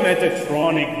 or the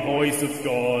Metatronic voice of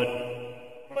God.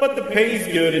 But the pay's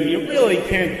good and you really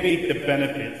can't beat the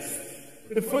benefits.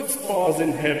 The foot spas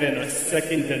in heaven are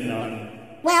second to none.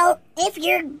 Well, if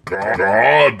you're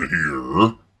God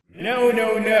here. No,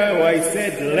 I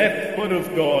said left foot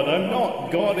of God. I'm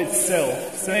not God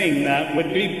itself. Saying that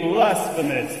would be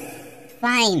blasphemous.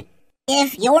 fine.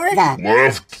 If you're the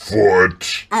Left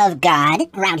foot. of God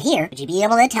around here, would you be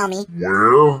able to tell me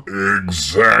Where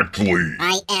exactly?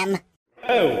 I am?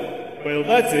 Oh, well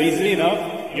that's easy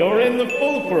enough. You're in the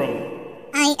fulcrum.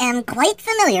 I am quite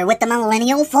familiar with the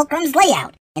Millennial Fulcrum's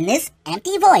layout, and this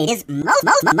empty void is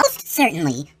most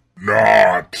certainly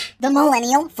Not. the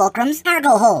Millennial Fulcrum's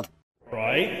cargo hold.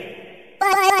 Right?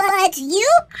 But you?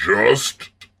 Just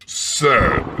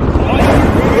said.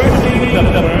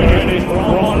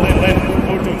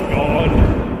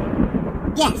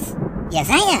 Yes,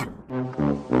 I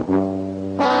am.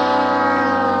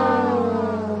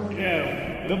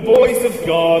 No, the voice of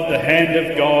God, the hand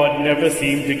of God never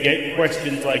seem to get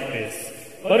questions like this.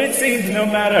 But it seems no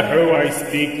matter who I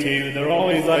speak to, they're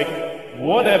always like,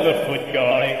 whatever, foot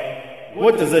guy.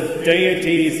 What does a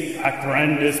deity's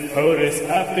agrandus potus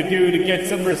have to do to get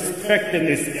some respect in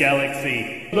this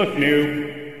galaxy? Look,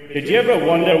 noob, did you ever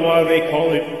wonder why they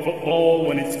call it football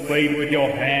when it's played with your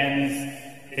hands?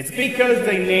 It's because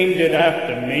they named it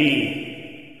after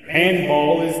me.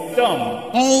 Handball is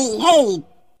dumb. Hey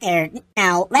there.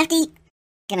 Now, Lefty.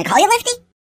 Can I call you Lefty?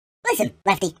 Listen,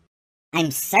 Lefty.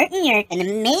 I'm certain you're an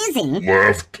amazing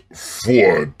Left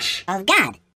foot. of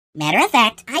God. Matter of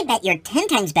fact, I bet you're 10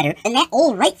 times better than that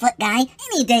old right foot guy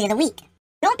any day of the week.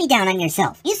 Don't be down on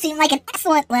yourself. You seem like an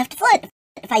excellent left foot,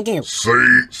 if I do. Say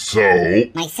so.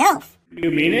 Myself. You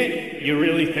mean it? You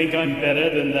really think I'm better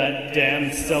than that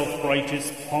damn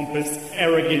self-righteous, pompous,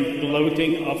 arrogant,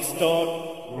 gloating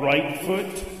upstart right foot?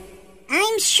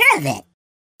 I'm sure of it.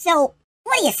 So,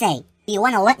 what do you say? Do you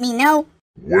want to let me know?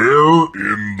 Where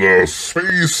in the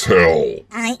space hell?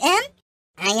 I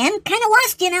am kind of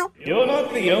lost, you know. You're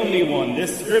not the only one.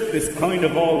 This script is kind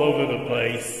of all over the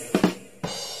place.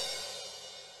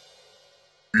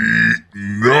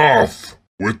 Enough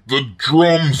with the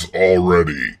drums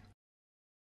already.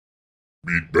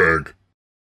 Meatbag.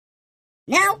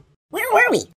 Now, where were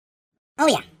we? Oh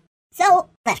yeah. So,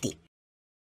 Lefty.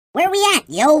 Where we at,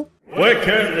 yo? We're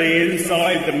currently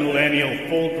inside the Millennial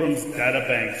Fulcrum's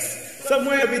databanks,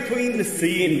 somewhere between the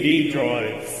C and D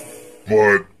drives.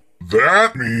 But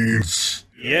that means...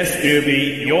 Yes,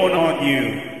 Doobie, you're not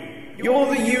you. You're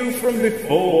the you from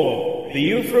before. The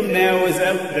you from now is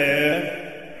out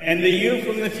there, and the you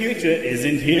from the future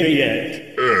isn't here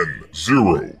yet.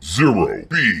 N00B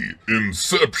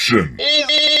Inception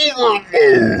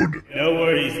Overload. No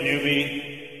worries,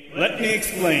 newbie. Let me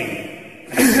explain.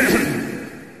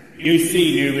 You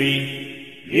see,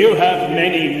 newbie, you have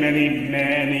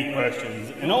many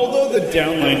questions, and although the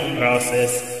download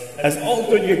process has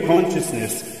altered your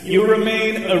consciousness, you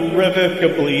remain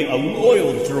irrevocably a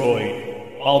loyal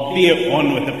droid, albeit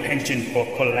one with a penchant for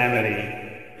calamity.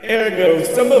 Ergo,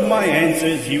 some of my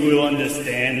answers you will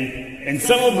understand, and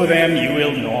some of them you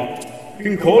will not.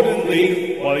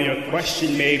 Concordantly, while your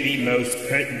question may be most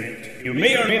pertinent, you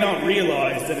may or may not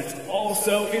realize that it's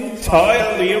also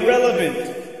entirely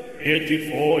irrelevant.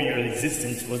 Heretofore, your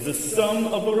existence was the sum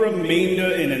of a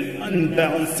remainder in an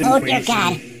unbalanced Oh dear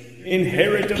God.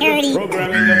 inherited Parody. the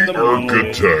programming of the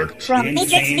Architect. From the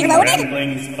Matrix insane Reloaded?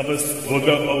 ramblings of a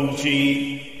slugger OG,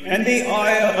 and the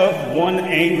ire of one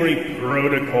angry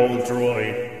protocol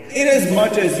droid.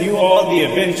 Inasmuch as you are the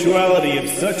eventuality of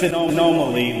such an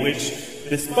anomaly which,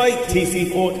 despite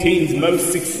TC-14's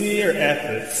most sincere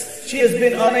efforts, she has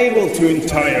been unable to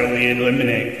entirely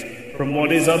eliminate from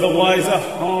what is otherwise a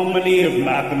harmony of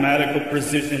mathematical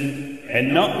precision,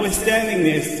 and notwithstanding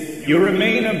this, you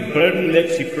remain a burden that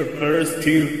she prefers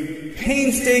to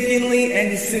painstakingly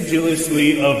and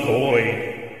sedulously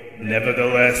avoid.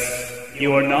 Nevertheless,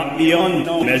 you are not beyond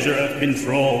measure of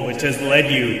control which has led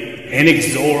you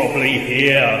inexorably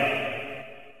here.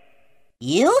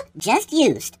 You just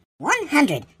used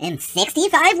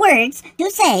 165 words to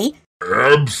say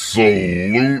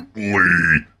Absolutely.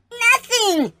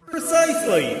 nothing.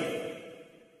 Precisely.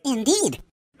 Indeed.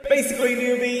 Basically,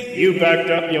 newbie, you backed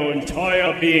up your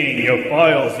entire being, your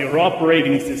files, your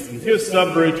operating systems, your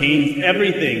subroutines,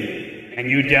 everything. And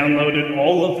you downloaded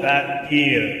all of that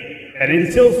here. And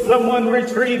until someone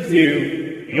retrieves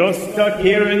you, you're stuck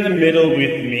here in the middle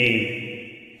with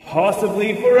me.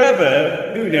 Possibly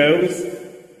forever, who knows?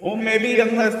 Or maybe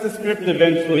unless the script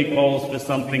eventually calls for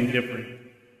something different.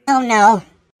 Oh no.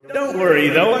 Don't worry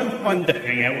though, I'm fun to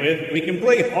hang out with. We can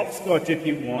play hopscotch if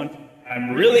you want.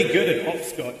 I'm really good at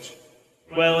hopscotch.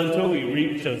 Well, until we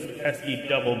reach those pesky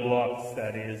double blocks,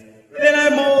 that is. Then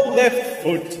I'm all left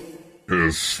foot.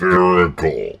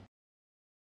 Hysterical.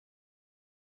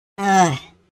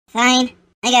 Fine.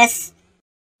 I guess.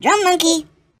 Drum monkey.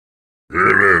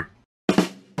 Hit it.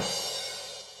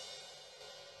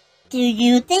 Do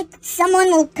you think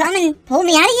someone will come and pull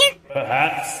me out of here?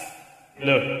 Perhaps.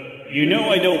 Look, you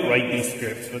know I don't write these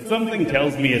scripts, but something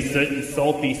tells me a certain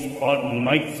salty spot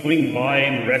might swing by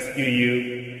and rescue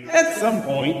you at some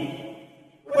point,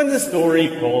 when the story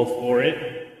calls for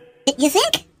it. You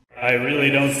think? I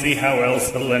really don't see how else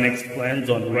the Lennox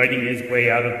plans on writing his way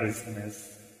out of this mess.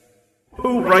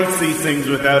 Who writes these things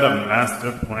without a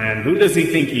master plan? Who does he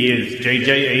think he is,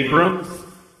 J.J. Abrams?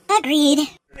 Agreed.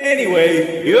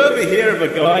 Anyway, you ever hear of a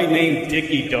guy named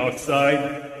Dickie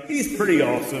Dockside? He's pretty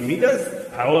awesome. He does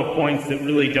PowerPoints that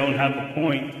really don't have a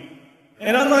point.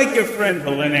 And unlike your friend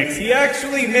Lennox, he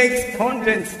actually makes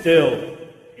content still.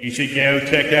 You should go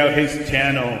check out his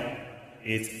channel.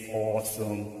 It's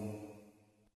awesome.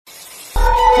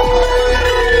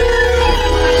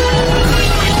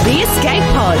 The Escape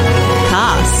Pod.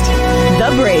 Cast. The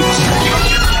Bridge.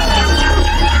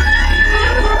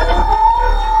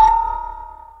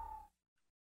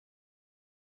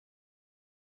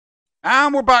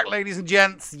 And we're back, ladies and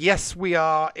gents. Yes, we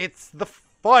are. It's the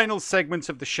final segment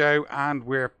of the show, and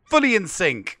we're fully in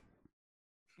sync.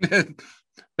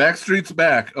 Backstreet's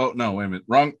back. Oh no, wait a minute.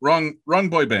 Wrong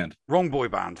boy band. Wrong boy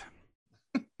band.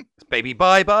 It's baby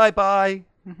bye bye bye.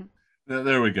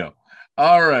 There we go.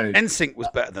 All right. NSYNC was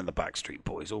better than the Backstreet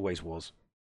Boys, always was.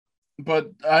 But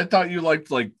I thought you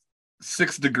liked like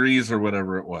 6 Degrees or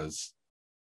whatever it was.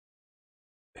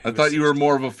 I thought you were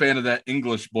more of a fan of that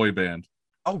English boy band.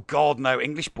 Oh God, no!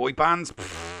 English boy bands?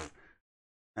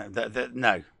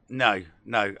 No.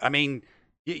 I mean,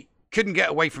 you couldn't get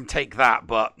away from Take That,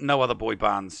 but no other boy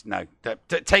bands. No,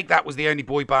 Take That was the only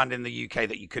boy band in the UK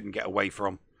that you couldn't get away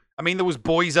from. I mean, there was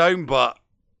Boyzone, but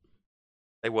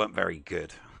they weren't very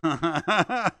good.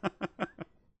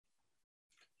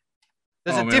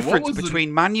 There's a difference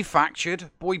between manufactured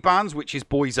boy bands, which is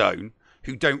Boyzone,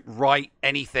 who don't write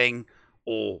anything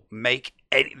or make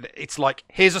any. It's like,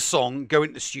 here's a song, go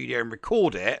into the studio and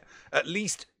record it. At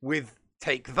least with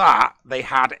Take That, they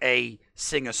had a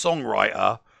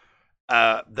singer-songwriter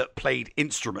that played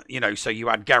instrument, so you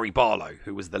had Gary Barlow,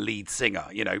 who was the lead singer,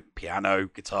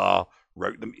 piano, guitar,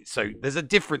 wrote them. So there's a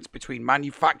difference between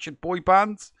manufactured boy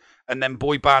bands and then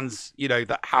boy bands,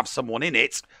 that have someone in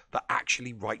it that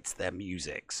actually writes their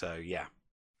music. So yeah.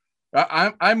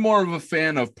 I'm more of a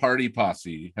fan of Party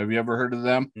Posse. Have you ever heard of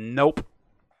them? Nope.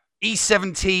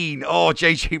 E17. Oh,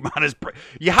 JJ Manners.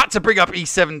 You had to bring up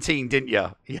E17, didn't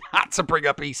you? You had to bring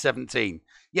up E17.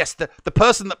 Yes, the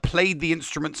person that played the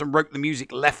instruments and wrote the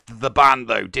music left the band,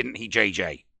 though, didn't he,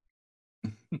 JJ?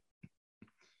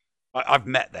 I've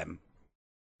met them.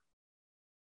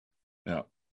 Yeah.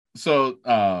 So,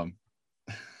 no.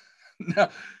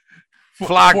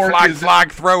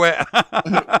 Flag, throw it.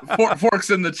 Fork's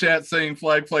in the chat saying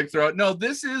flag, throw it. No,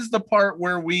 this is the part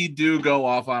where we do go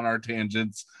off on our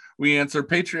tangents. We answer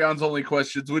Patreon's only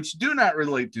questions, which do not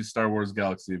relate to Star Wars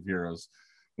Galaxy of Heroes.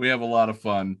 We have a lot of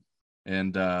fun,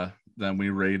 and then we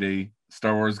rate a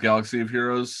Star Wars Galaxy of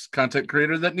Heroes content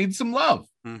creator that needs some love,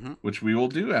 which we will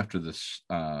do after this.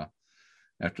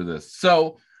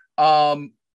 So,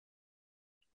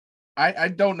 I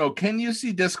don't know. Can you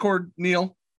see Discord,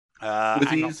 Neil?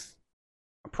 With ease?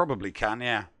 I probably can,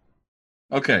 yeah.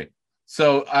 Okay,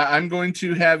 so I'm going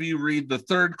to have you read the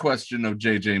third question of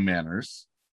JJ Manners.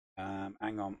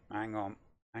 Hang on.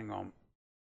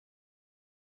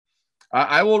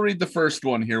 I will read the first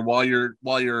one here while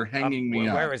you're hanging me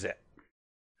up. Where is it?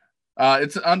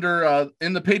 It's under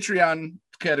in the Patreon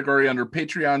category under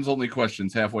Patreon's only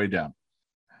questions, halfway down.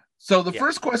 So the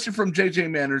first question from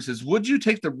JJ Manners is: would you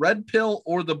take the red pill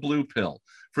or the blue pill?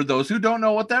 For those who don't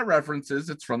know what that reference is,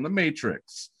 it's from The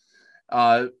Matrix.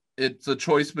 It's a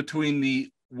choice between the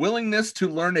willingness to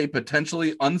learn a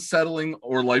potentially unsettling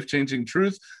or life-changing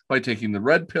truth by taking the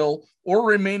red pill, or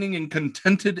remaining in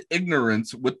contented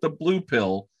ignorance with the blue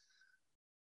pill.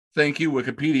 Thank you,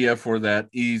 Wikipedia, for that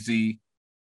easy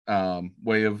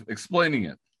way of explaining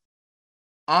it.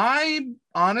 I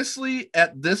honestly,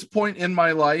 at this point in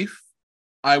my life,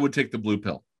 I would take the blue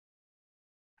pill.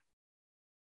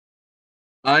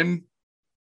 I'm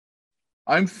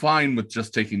fine with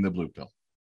just taking the blue pill.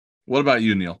 What about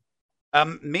you, Neil? I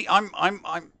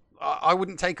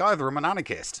wouldn't take either. I'm an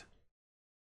anarchist.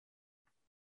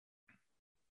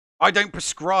 I don't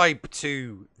prescribe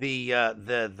to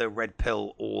the red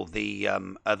pill or the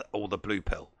blue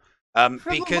pill.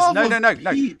 Because no.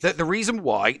 The reason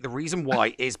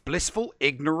why is blissful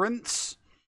ignorance.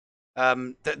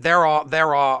 There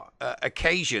are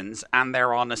occasions and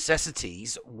there are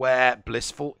necessities where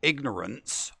blissful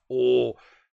ignorance or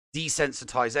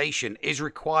desensitization is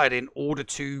required in order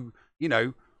to,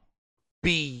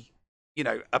 be,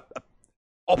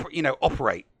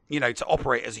 operate, to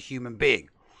operate as a human being.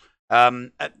 There's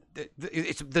an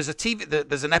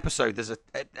episode of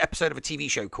a TV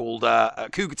show called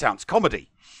Cougar Town. It's comedy,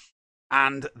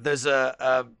 and there's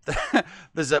a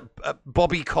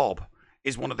Bobby Cobb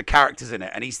is one of the characters in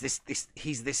it, and he's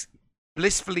this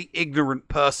blissfully ignorant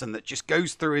person that just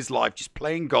goes through his life just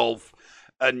playing golf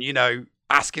and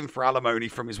asking for alimony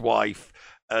from his wife,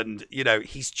 and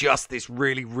he's just this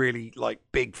really, really like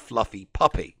big fluffy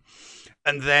puppy.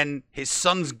 And then his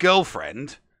son's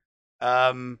girlfriend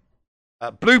blue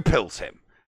pills him,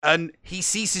 and he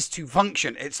ceases to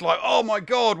function. It's like, oh my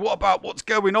god, what about what's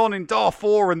going on in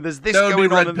Darfur, and there's this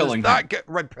going on, and there's that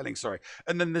red pilling, sorry,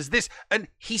 and then there's this, and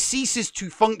he ceases to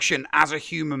function as a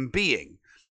human being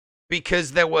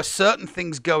because there were certain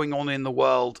things going on in the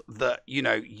world that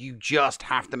you just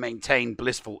have to maintain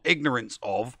blissful ignorance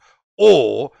of,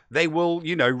 or they will,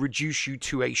 reduce you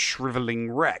to a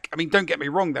shriveling wreck. I mean, don't get me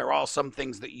wrong, there are some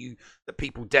things that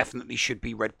people definitely should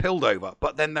be red pilled over,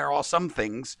 but then there are some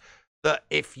things that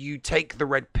if you take the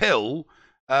red pill,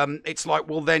 it's like,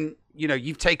 well, then,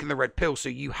 you've taken the red pill, so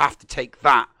you have to take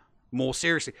that more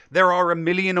seriously. There are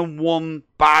 1,000,001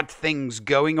 bad things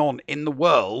going on in the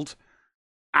world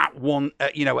at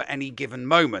any given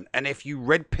moment, and if you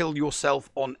red pill yourself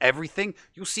on everything,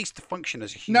 you'll cease to function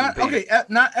as a human being. Okay,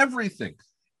 not everything.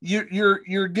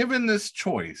 You're given this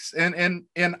choice, and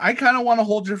I kind of want to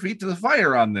hold your feet to the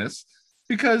fire on this,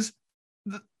 because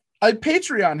a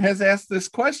Patreon has asked this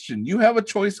question. You have a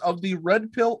choice of the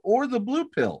red pill or the blue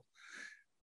pill.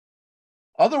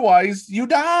 Otherwise, you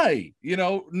die.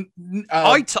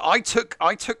 I took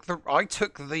the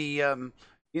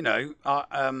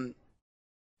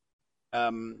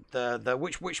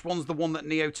which one's the one that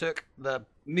Neo took?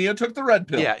 Neo took the red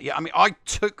pill. Yeah. I mean, I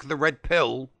took the red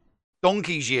pill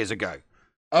donkeys years ago.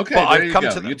 Okay, but I've come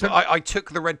to I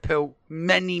took the red pill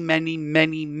many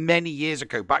years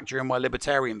ago, back during my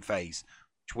libertarian phase,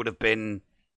 which would have been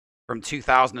from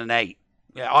 2008.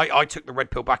 Yeah, I took the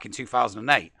red pill back in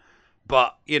 2008.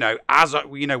 But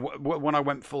when I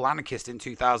went full anarchist in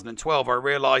 2012, I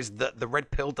realized that the red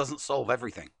pill doesn't solve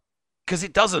everything, because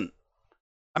it doesn't.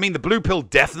 I mean, the blue pill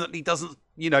definitely doesn't,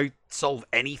 solve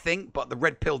anything, but the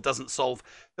red pill doesn't solve.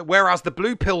 Whereas the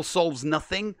blue pill solves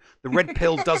nothing, the red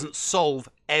pill doesn't solve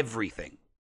everything.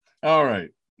 All right,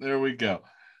 there we go.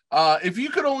 If you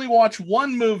could only watch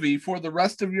one movie for the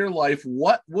rest of your life,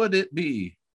 what would it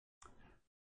be?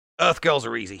 Earth Girls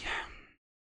Are Easy.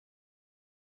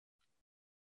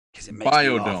 Because it makes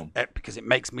Biodome. Me laugh, because it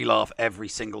makes me laugh every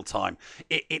single time.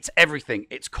 It's everything.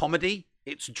 It's comedy.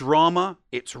 It's drama,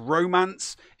 it's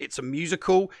romance, it's a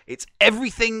musical, it's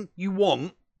everything you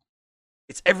want.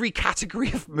 It's every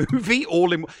category of movie,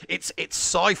 all in. It's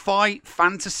sci-fi,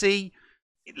 fantasy.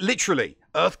 Literally,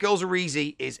 Earth Girls Are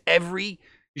Easy is every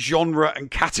genre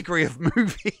and category of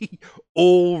movie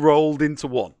all rolled into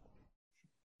one.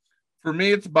 For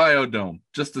me, it's Biodome.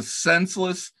 Just a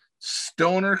senseless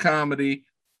stoner comedy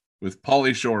with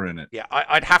Pauly Shore in it. Yeah,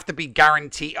 I'd have to be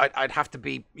guaranteed. I'd have to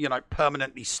be,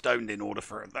 permanently stoned in order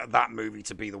for that movie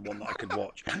to be the one that I could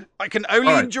watch. I can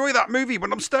only enjoy that movie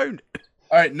when I'm stoned.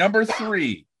 All right, number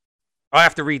 3. I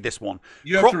have to read this one.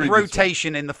 Crop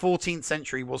rotation in the 14th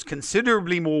century was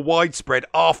considerably more widespread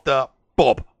after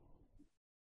Bob.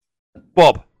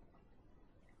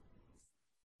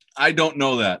 I don't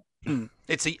know that.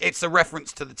 It's a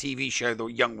reference to the TV show The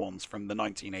Young Ones from the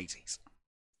 1980s.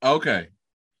 Okay.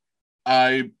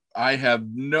 I have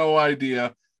no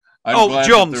idea.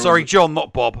 John. Sorry, John,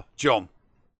 not Bob. John.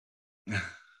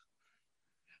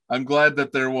 I'm glad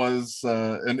that there was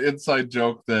an inside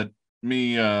joke that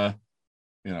me,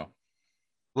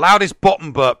 Loudest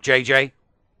bottom burp, JJ.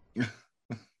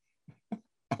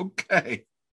 Okay.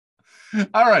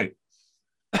 All right.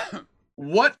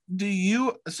 What's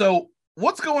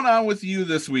going on with you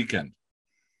this weekend?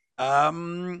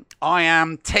 I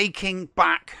am taking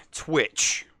back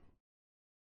Twitch.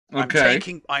 Okay.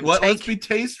 Let's be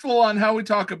tasteful on how we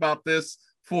talk about this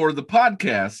for the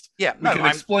podcast. Yeah, we can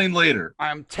explain later.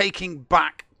 I'm taking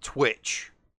back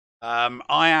Twitch.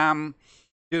 I am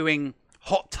doing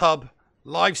hot tub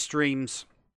live streams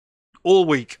all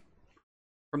week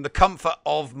from the comfort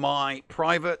of my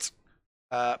private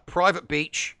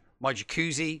beach, my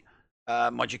jacuzzi.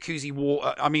 My jacuzzi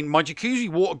water. I mean, my jacuzzi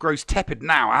water grows tepid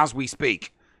now as we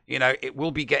speak. It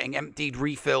will be getting emptied,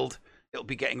 refilled. It'll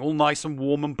be getting all nice and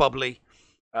warm and bubbly.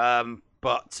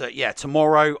 But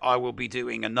tomorrow I will be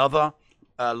doing another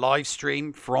live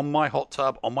stream from my hot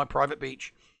tub on my private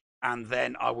beach. And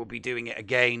then I will be doing it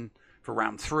again for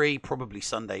round 3, probably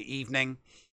Sunday evening.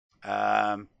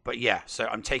 But yeah, so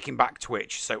I'm taking back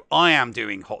Twitch. So I am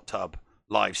doing hot tub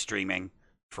live streaming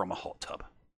from a hot tub.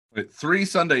 Wait, 3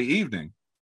 Sunday evening.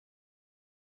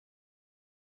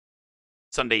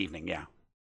 Sunday evening, yeah.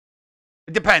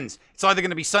 It depends. It's either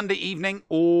going to be Sunday evening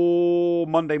or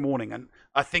Monday morning, and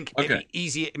I think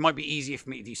it might be easier for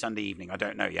me to do Sunday evening. I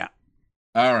don't know yet.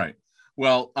 All right.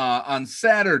 Well, on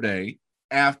Saturday,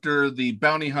 after the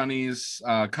Bounty Honeys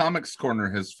Comics Corner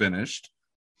has finished,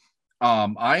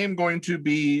 I am going to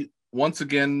be once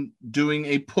again doing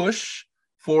a push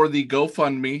for the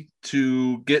GoFundMe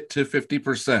to get to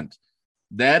 50%.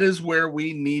 That is where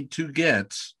we need to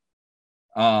get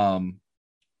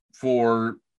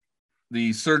for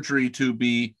the surgery to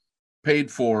be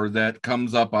paid for that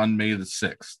comes up on May the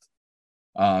 6th.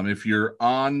 If you're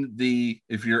on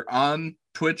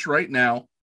Twitch right now, !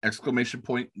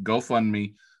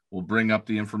 GoFundMe will bring up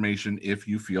the information if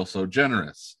you feel so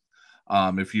generous.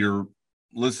 If you're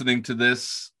listening to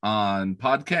this on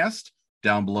podcast,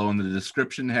 down below in the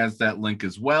description has that link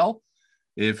as well.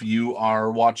 If you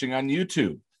are watching on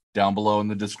YouTube, down below in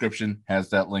the description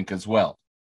has that link as well.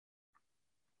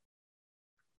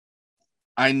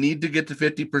 I need to get to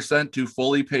 50% to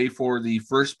fully pay for the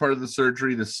first part of the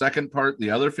surgery. The second part, the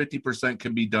other 50%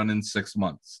 can be done in 6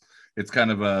 months. It's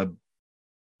kind of a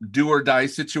do or die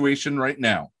situation right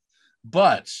now.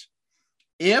 But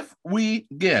if we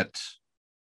get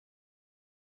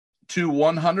to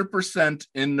 100%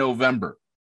 in November,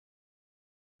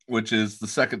 which is the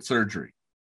second surgery,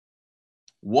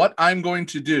 what I'm going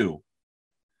to do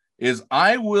is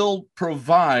I will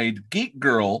provide Geek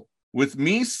Girl with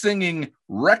me singing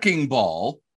Wrecking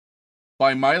Ball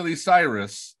by Miley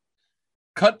Cyrus,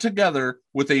 cut together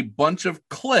with a bunch of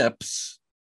clips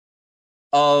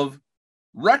of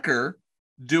Wrecker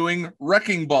doing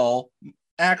Wrecking Ball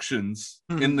actions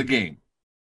in the game.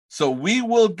 So we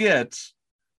will get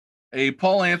a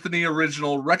Paul Anthony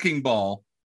original Wrecking Ball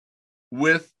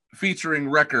featuring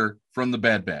Wrecker from the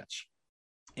Bad Batch.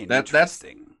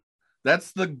 Interesting.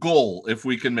 That's the goal if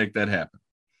we can make that happen.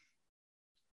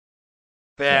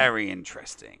 Very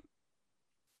interesting.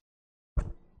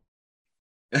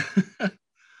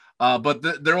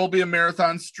 But there will be a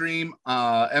marathon stream.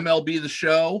 MLB The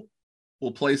Show.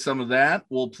 We'll play some of that.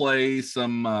 We'll play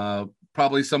some,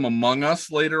 probably some Among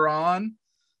Us later on.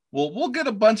 We'll get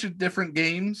a bunch of different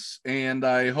games, and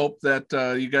I hope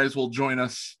that you guys will join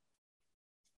us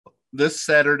this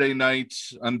Saturday night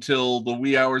until the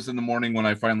wee hours in the morning when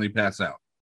I finally pass out.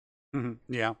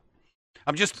 Yeah.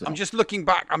 I'm just looking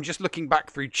back. I'm just looking back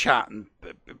through chat and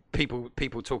people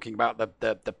talking about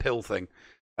the pill thing.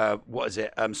 What is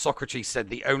it? Socrates said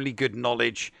the only good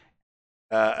knowledge.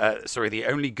 The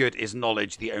only good is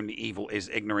knowledge. The only evil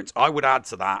is ignorance. I would add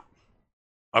to that.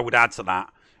 That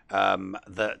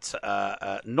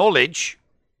knowledge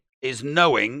is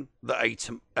knowing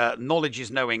that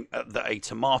that a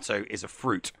tomato is a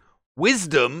fruit.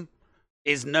 Wisdom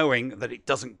is knowing that it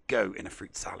doesn't go in a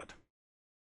fruit salad.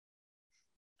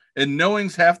 And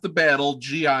knowing's half the battle,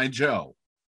 G.I. Joe.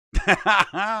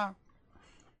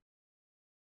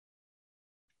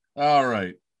 All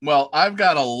right. Well, I've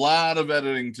got a lot of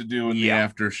editing to do in the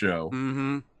after show.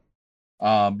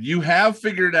 You have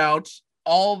figured out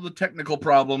all the technical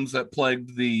problems that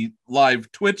plagued the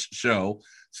live Twitch show,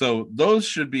 so those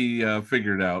should be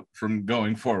figured out from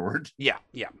going forward. Yeah,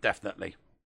 definitely.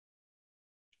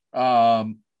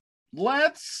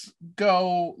 Let's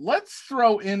go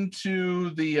into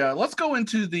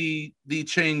the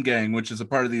Chain Gang, which is a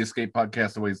part of the Escape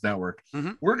Podcast Aways Network.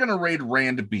 We're gonna raid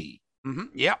Rand B.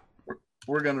 Yeah,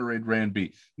 we're gonna raid Rand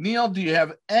B. Neil, do you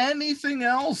have anything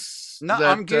else? No,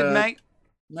 I'm good, mate.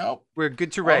 No, we're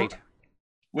good to raid.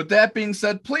 With that being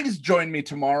said, please join me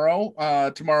tomorrow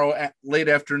at late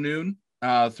afternoon,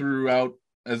 throughout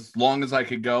as long as I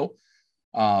could go.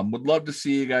 Would love to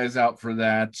see you guys out for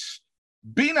that.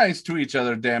 Be nice to each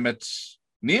other, damn it.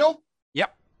 Neil?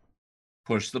 Yep.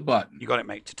 Push the button. You got it,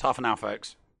 mate. Tough now,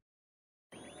 folks.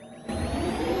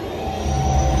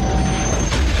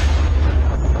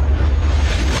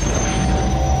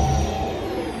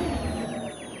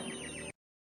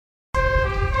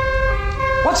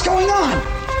 What's going on?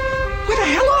 Where the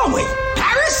hell are we?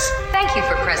 Paris? Thank you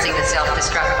for pressing the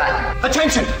self-destruct button.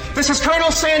 Attention! This is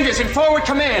Colonel Sanders in forward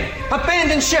command.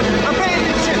 Abandon ship!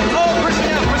 Abandon ship! All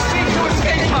personnel proceed to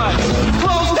escape pods.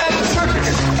 Close down the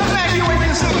circuits. Evacuate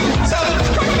the city.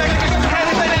 Self-destruct mechanism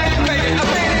has been activated.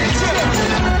 Abandon ship!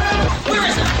 Where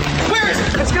is it? Where is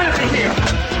it? It's gotta be here.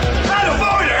 Out of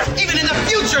order! Even in the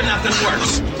future, nothing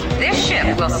works. This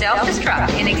ship will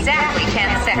self-destruct in exactly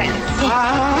 10 seconds.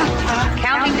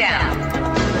 Counting down.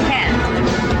 10,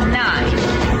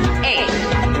 9, 8,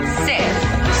 6,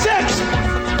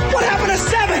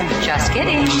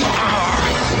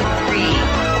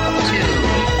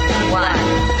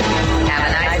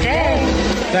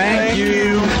 Thank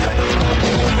you.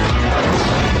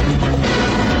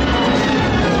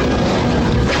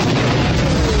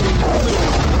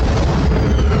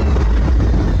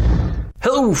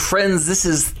 Hello, friends. This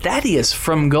is Thaddeus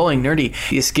from Going Nerdy.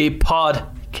 The Escape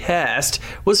Podcast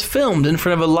was filmed in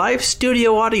front of a live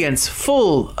studio audience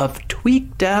full of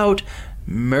tweaked out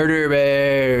murder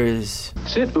bears.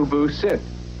 Sit, Ubu, sit.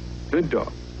 Good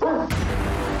dog.